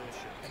 fish.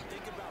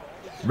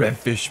 Red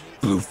fish,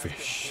 blue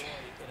fish.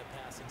 In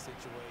a passing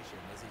situation,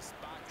 is he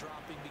spot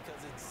dropping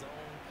because it's zone?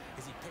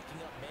 Is he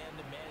picking up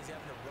man-to-man? Is he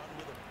having to run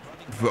with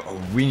a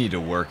running? We need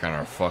to work on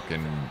our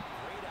fucking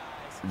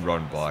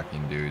run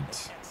blocking,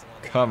 dudes.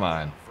 Come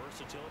on.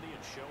 versatility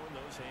and showing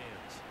those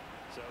hands.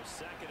 So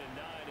 2nd and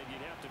 9, and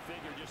you'd have to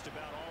figure just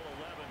about all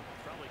 11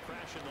 probably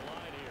crashing the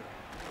line here.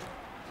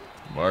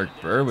 Mark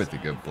Burr with a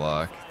good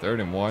block.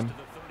 3rd and 1. To the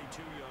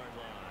 32-yard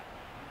line.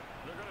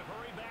 They're going to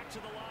hurry back to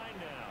the line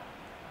now.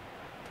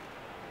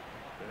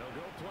 They'll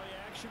go play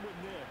action with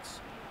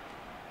Nix.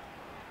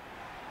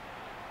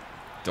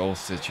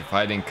 Dulcich, if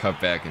I didn't cut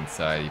back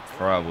inside, he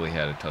probably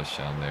had a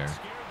touchdown there.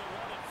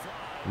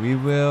 We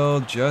will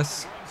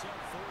just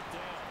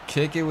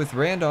kick it with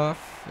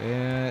Randolph.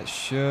 And it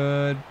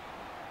should.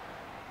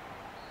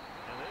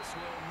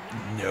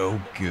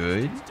 No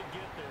good. To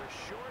get there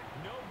short,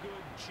 no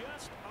good,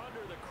 just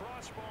under the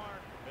crossbar,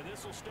 and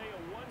this will stay a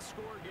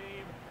 1-score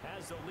game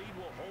as the lead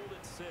will hold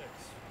at 6.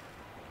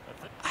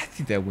 I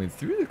think that went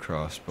through the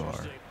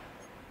crossbar.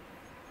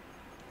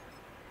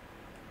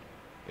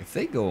 If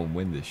they go and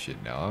win this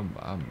shit now,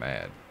 I'm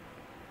mad.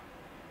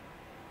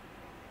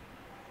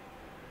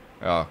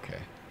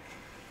 Okay.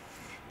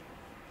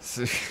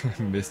 So,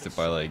 missed it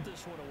by like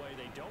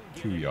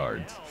 2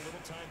 yards.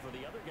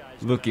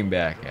 Looking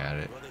back at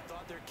it,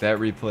 that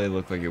replay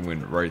looked like it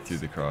went right through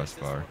the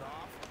crossbar.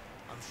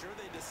 I'm sure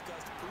they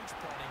discussed pooch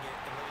punting it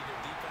and letting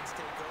their defense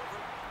take over.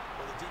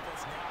 Well, the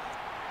defense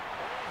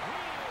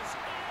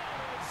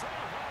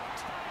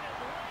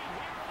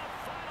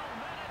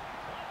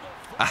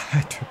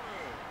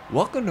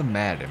Welcome to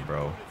Madden,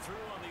 bro.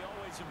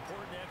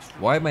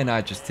 Why am I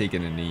not just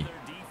taking a knee?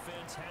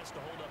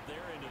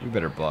 We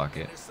better block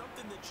it.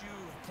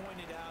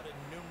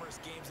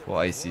 We'll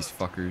ice these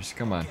fuckers.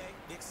 Come on.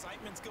 the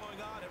excitement's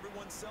going on.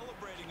 Everyone's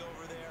celebrating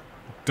over there.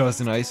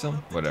 Doesn't ice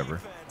them? Whatever.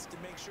 Defense to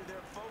make sure they're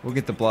focused. We'll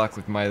get the block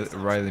with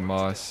Riley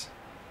Moss.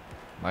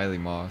 Miley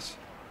Moss.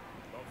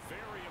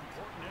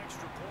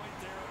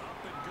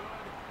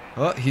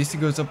 Oh, Houston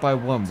goes up by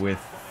 1 with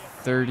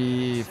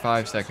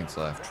 35 seconds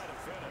left.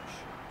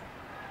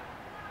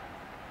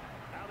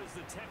 How does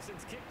the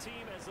Texans kick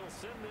team as they'll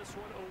send this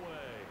one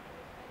away?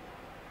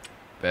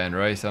 Ben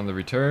Rice on the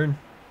return.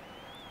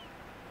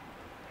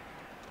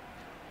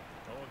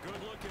 Oh, a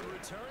good looking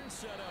return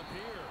set up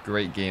here.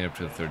 Great gain up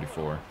to the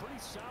 34. Pretty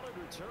solid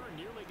return.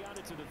 Nearly got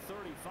it to the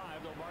 35.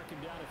 They'll mark him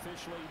down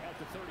officially at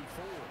the 34.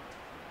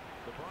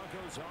 The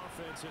Broncos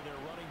offense and their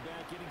running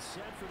back getting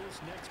set for this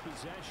next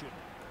possession.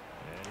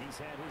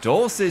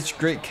 Dulcich,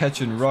 great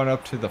catch and run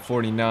up to the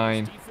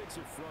 49.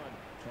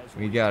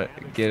 We got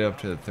to get up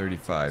to the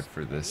 35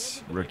 for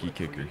this rookie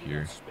kicker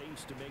here.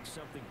 Space to make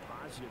something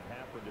positive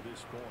happen to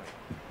this point.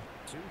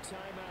 2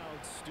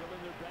 timeouts still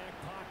in their back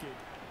pocket.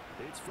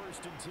 It's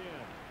 1st and 10.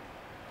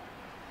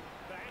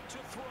 Back to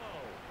throw.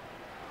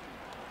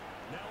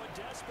 Now a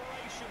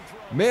desperation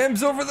throw.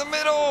 Mims over the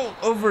middle,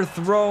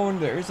 overthrown.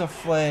 There's a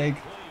flag.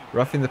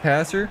 Roughing the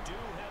passer.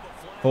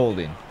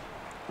 Holding.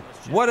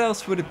 What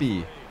else would it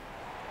be?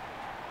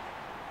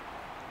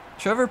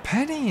 Trevor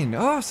Penning.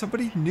 Oh,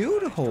 somebody new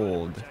to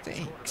hold.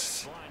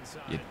 Thanks,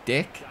 you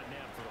dick.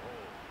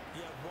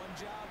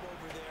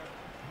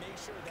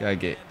 Gotta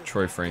get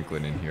Troy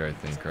Franklin in here, I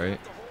think, right?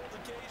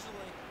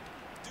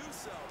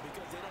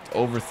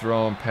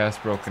 Overthrown, pass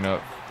broken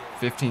up.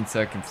 15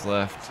 seconds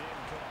left.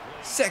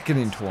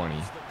 2nd and 20.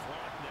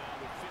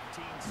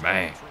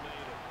 Man.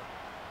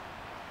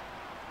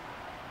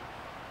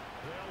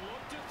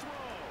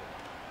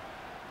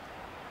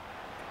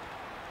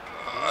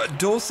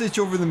 Dulcich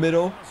over the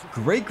middle.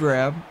 Great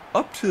grab.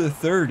 Up to the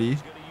 30.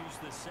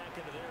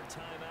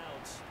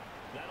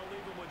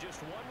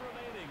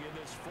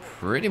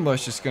 Pretty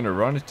much just going to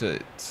run it to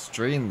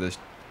straighten the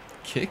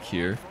kick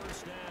here.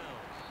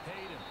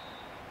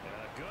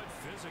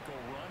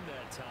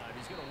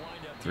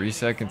 3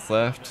 seconds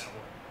left.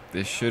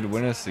 This should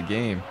win us the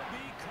game.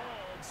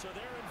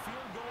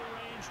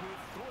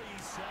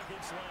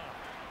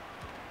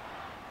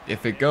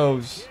 If it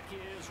goes.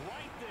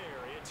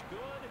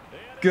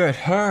 Good.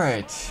 All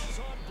right.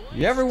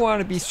 You ever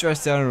want to be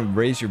stressed out and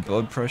raise your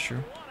blood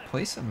pressure?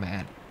 Play some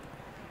Madden.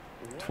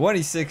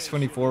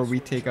 26-24. We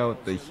take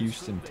out the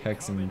Houston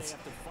Texans.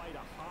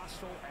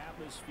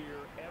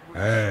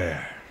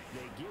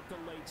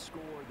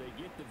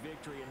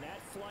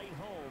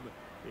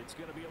 It's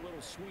going to be a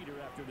little sweeter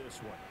after this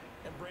one.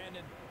 And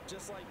Brandon,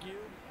 just like you,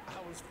 I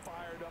was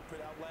fired up for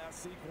that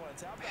last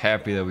sequence.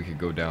 Happy that we could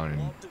go down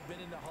and,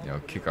 you know,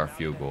 kick our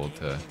field goal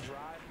to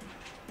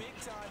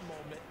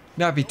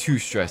not be too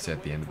stressed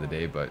at the end of the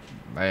day, but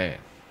man,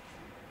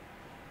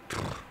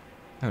 I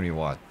don't even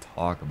want to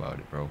talk about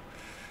it, bro.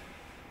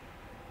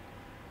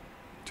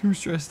 Too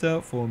stressed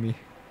out for me.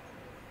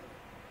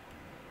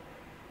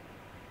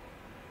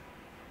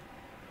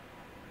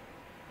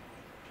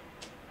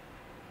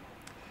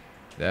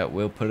 That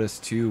will put us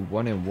to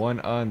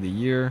 1-1 on the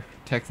year.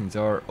 Texans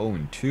are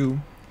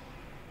 0-2.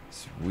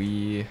 So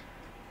we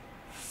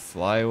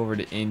fly over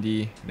to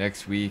Indy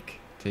next week.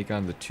 Take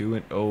on the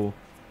 2-0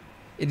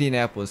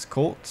 Indianapolis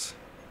Colts.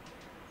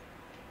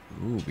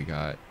 Ooh, we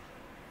got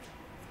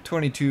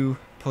 22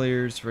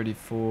 players ready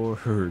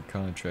for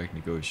contract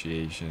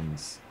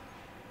negotiations.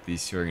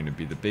 These two are going to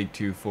be the big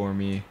two for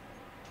me.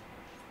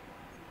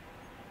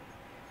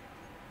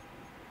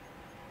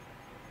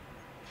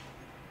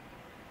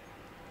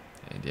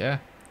 And yeah,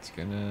 it's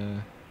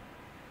gonna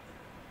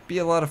be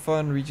a lot of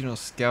fun. Regional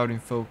scouting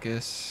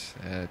focus.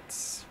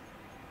 It's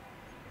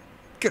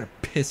gonna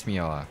piss me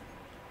off.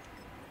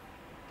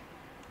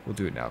 We'll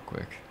do it now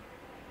quick.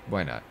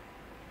 Why not?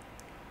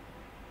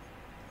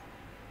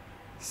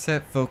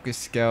 Set focus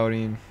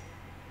scouting.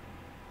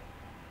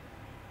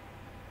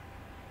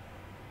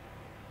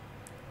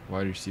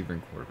 Wide receiver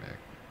and quarterback.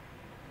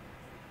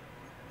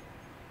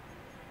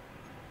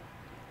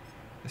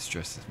 This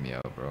stresses me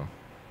out, bro.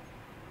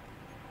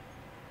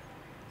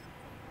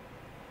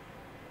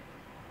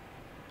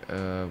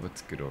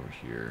 What's good over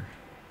here?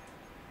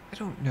 I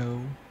don't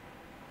know.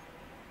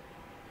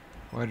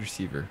 Wide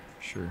receiver,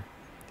 sure.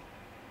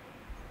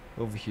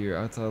 Over here,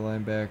 outside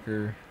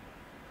linebacker.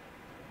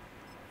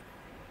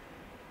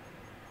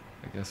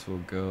 I guess we'll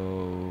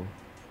go.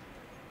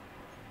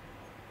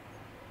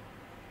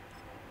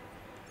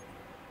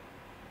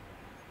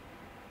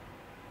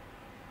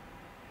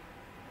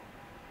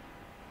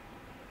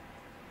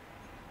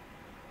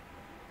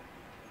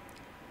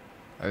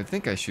 I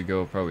think I should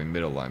go probably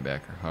middle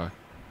linebacker, huh?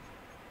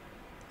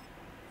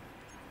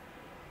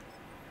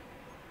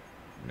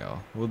 No,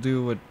 we'll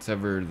do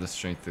whatever the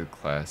strength of the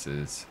class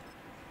is.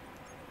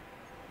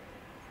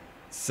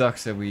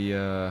 Sucks that we, you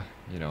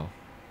know,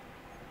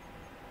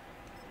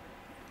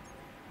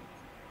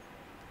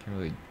 can't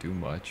really do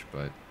much,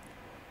 but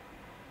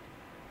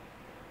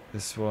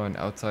this one,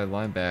 outside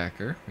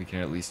linebacker, we can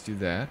at least do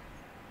that.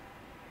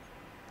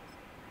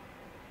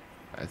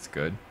 That's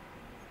good.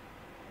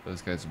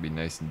 Those guys will be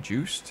nice and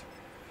juiced.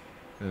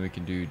 Then we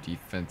can do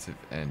defensive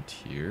end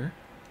here.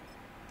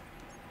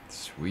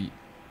 Sweet.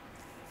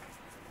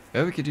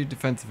 Yeah, we could do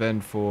defensive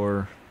end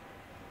for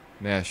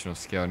national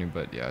scouting,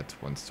 but yeah, it's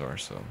 1 star,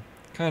 so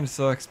kind of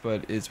sucks,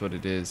 but it is what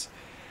it is.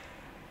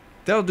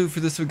 That'll do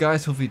for this one,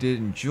 guys. Hopefully you did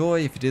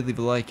enjoy. If you did, leave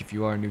a like if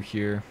you are new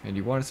here and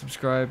you want to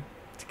subscribe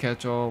to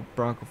catch all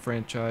Bronco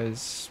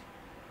franchise.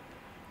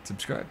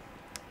 Subscribe.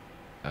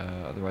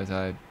 Otherwise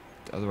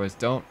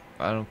don't.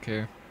 I don't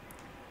care.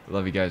 I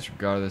love you guys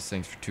regardless.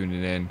 Thanks for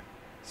tuning in.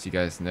 See you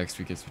guys next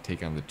week as we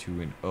take on the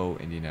 2-0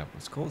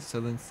 Indianapolis Colts.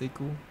 So then, stay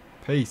cool.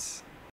 Peace.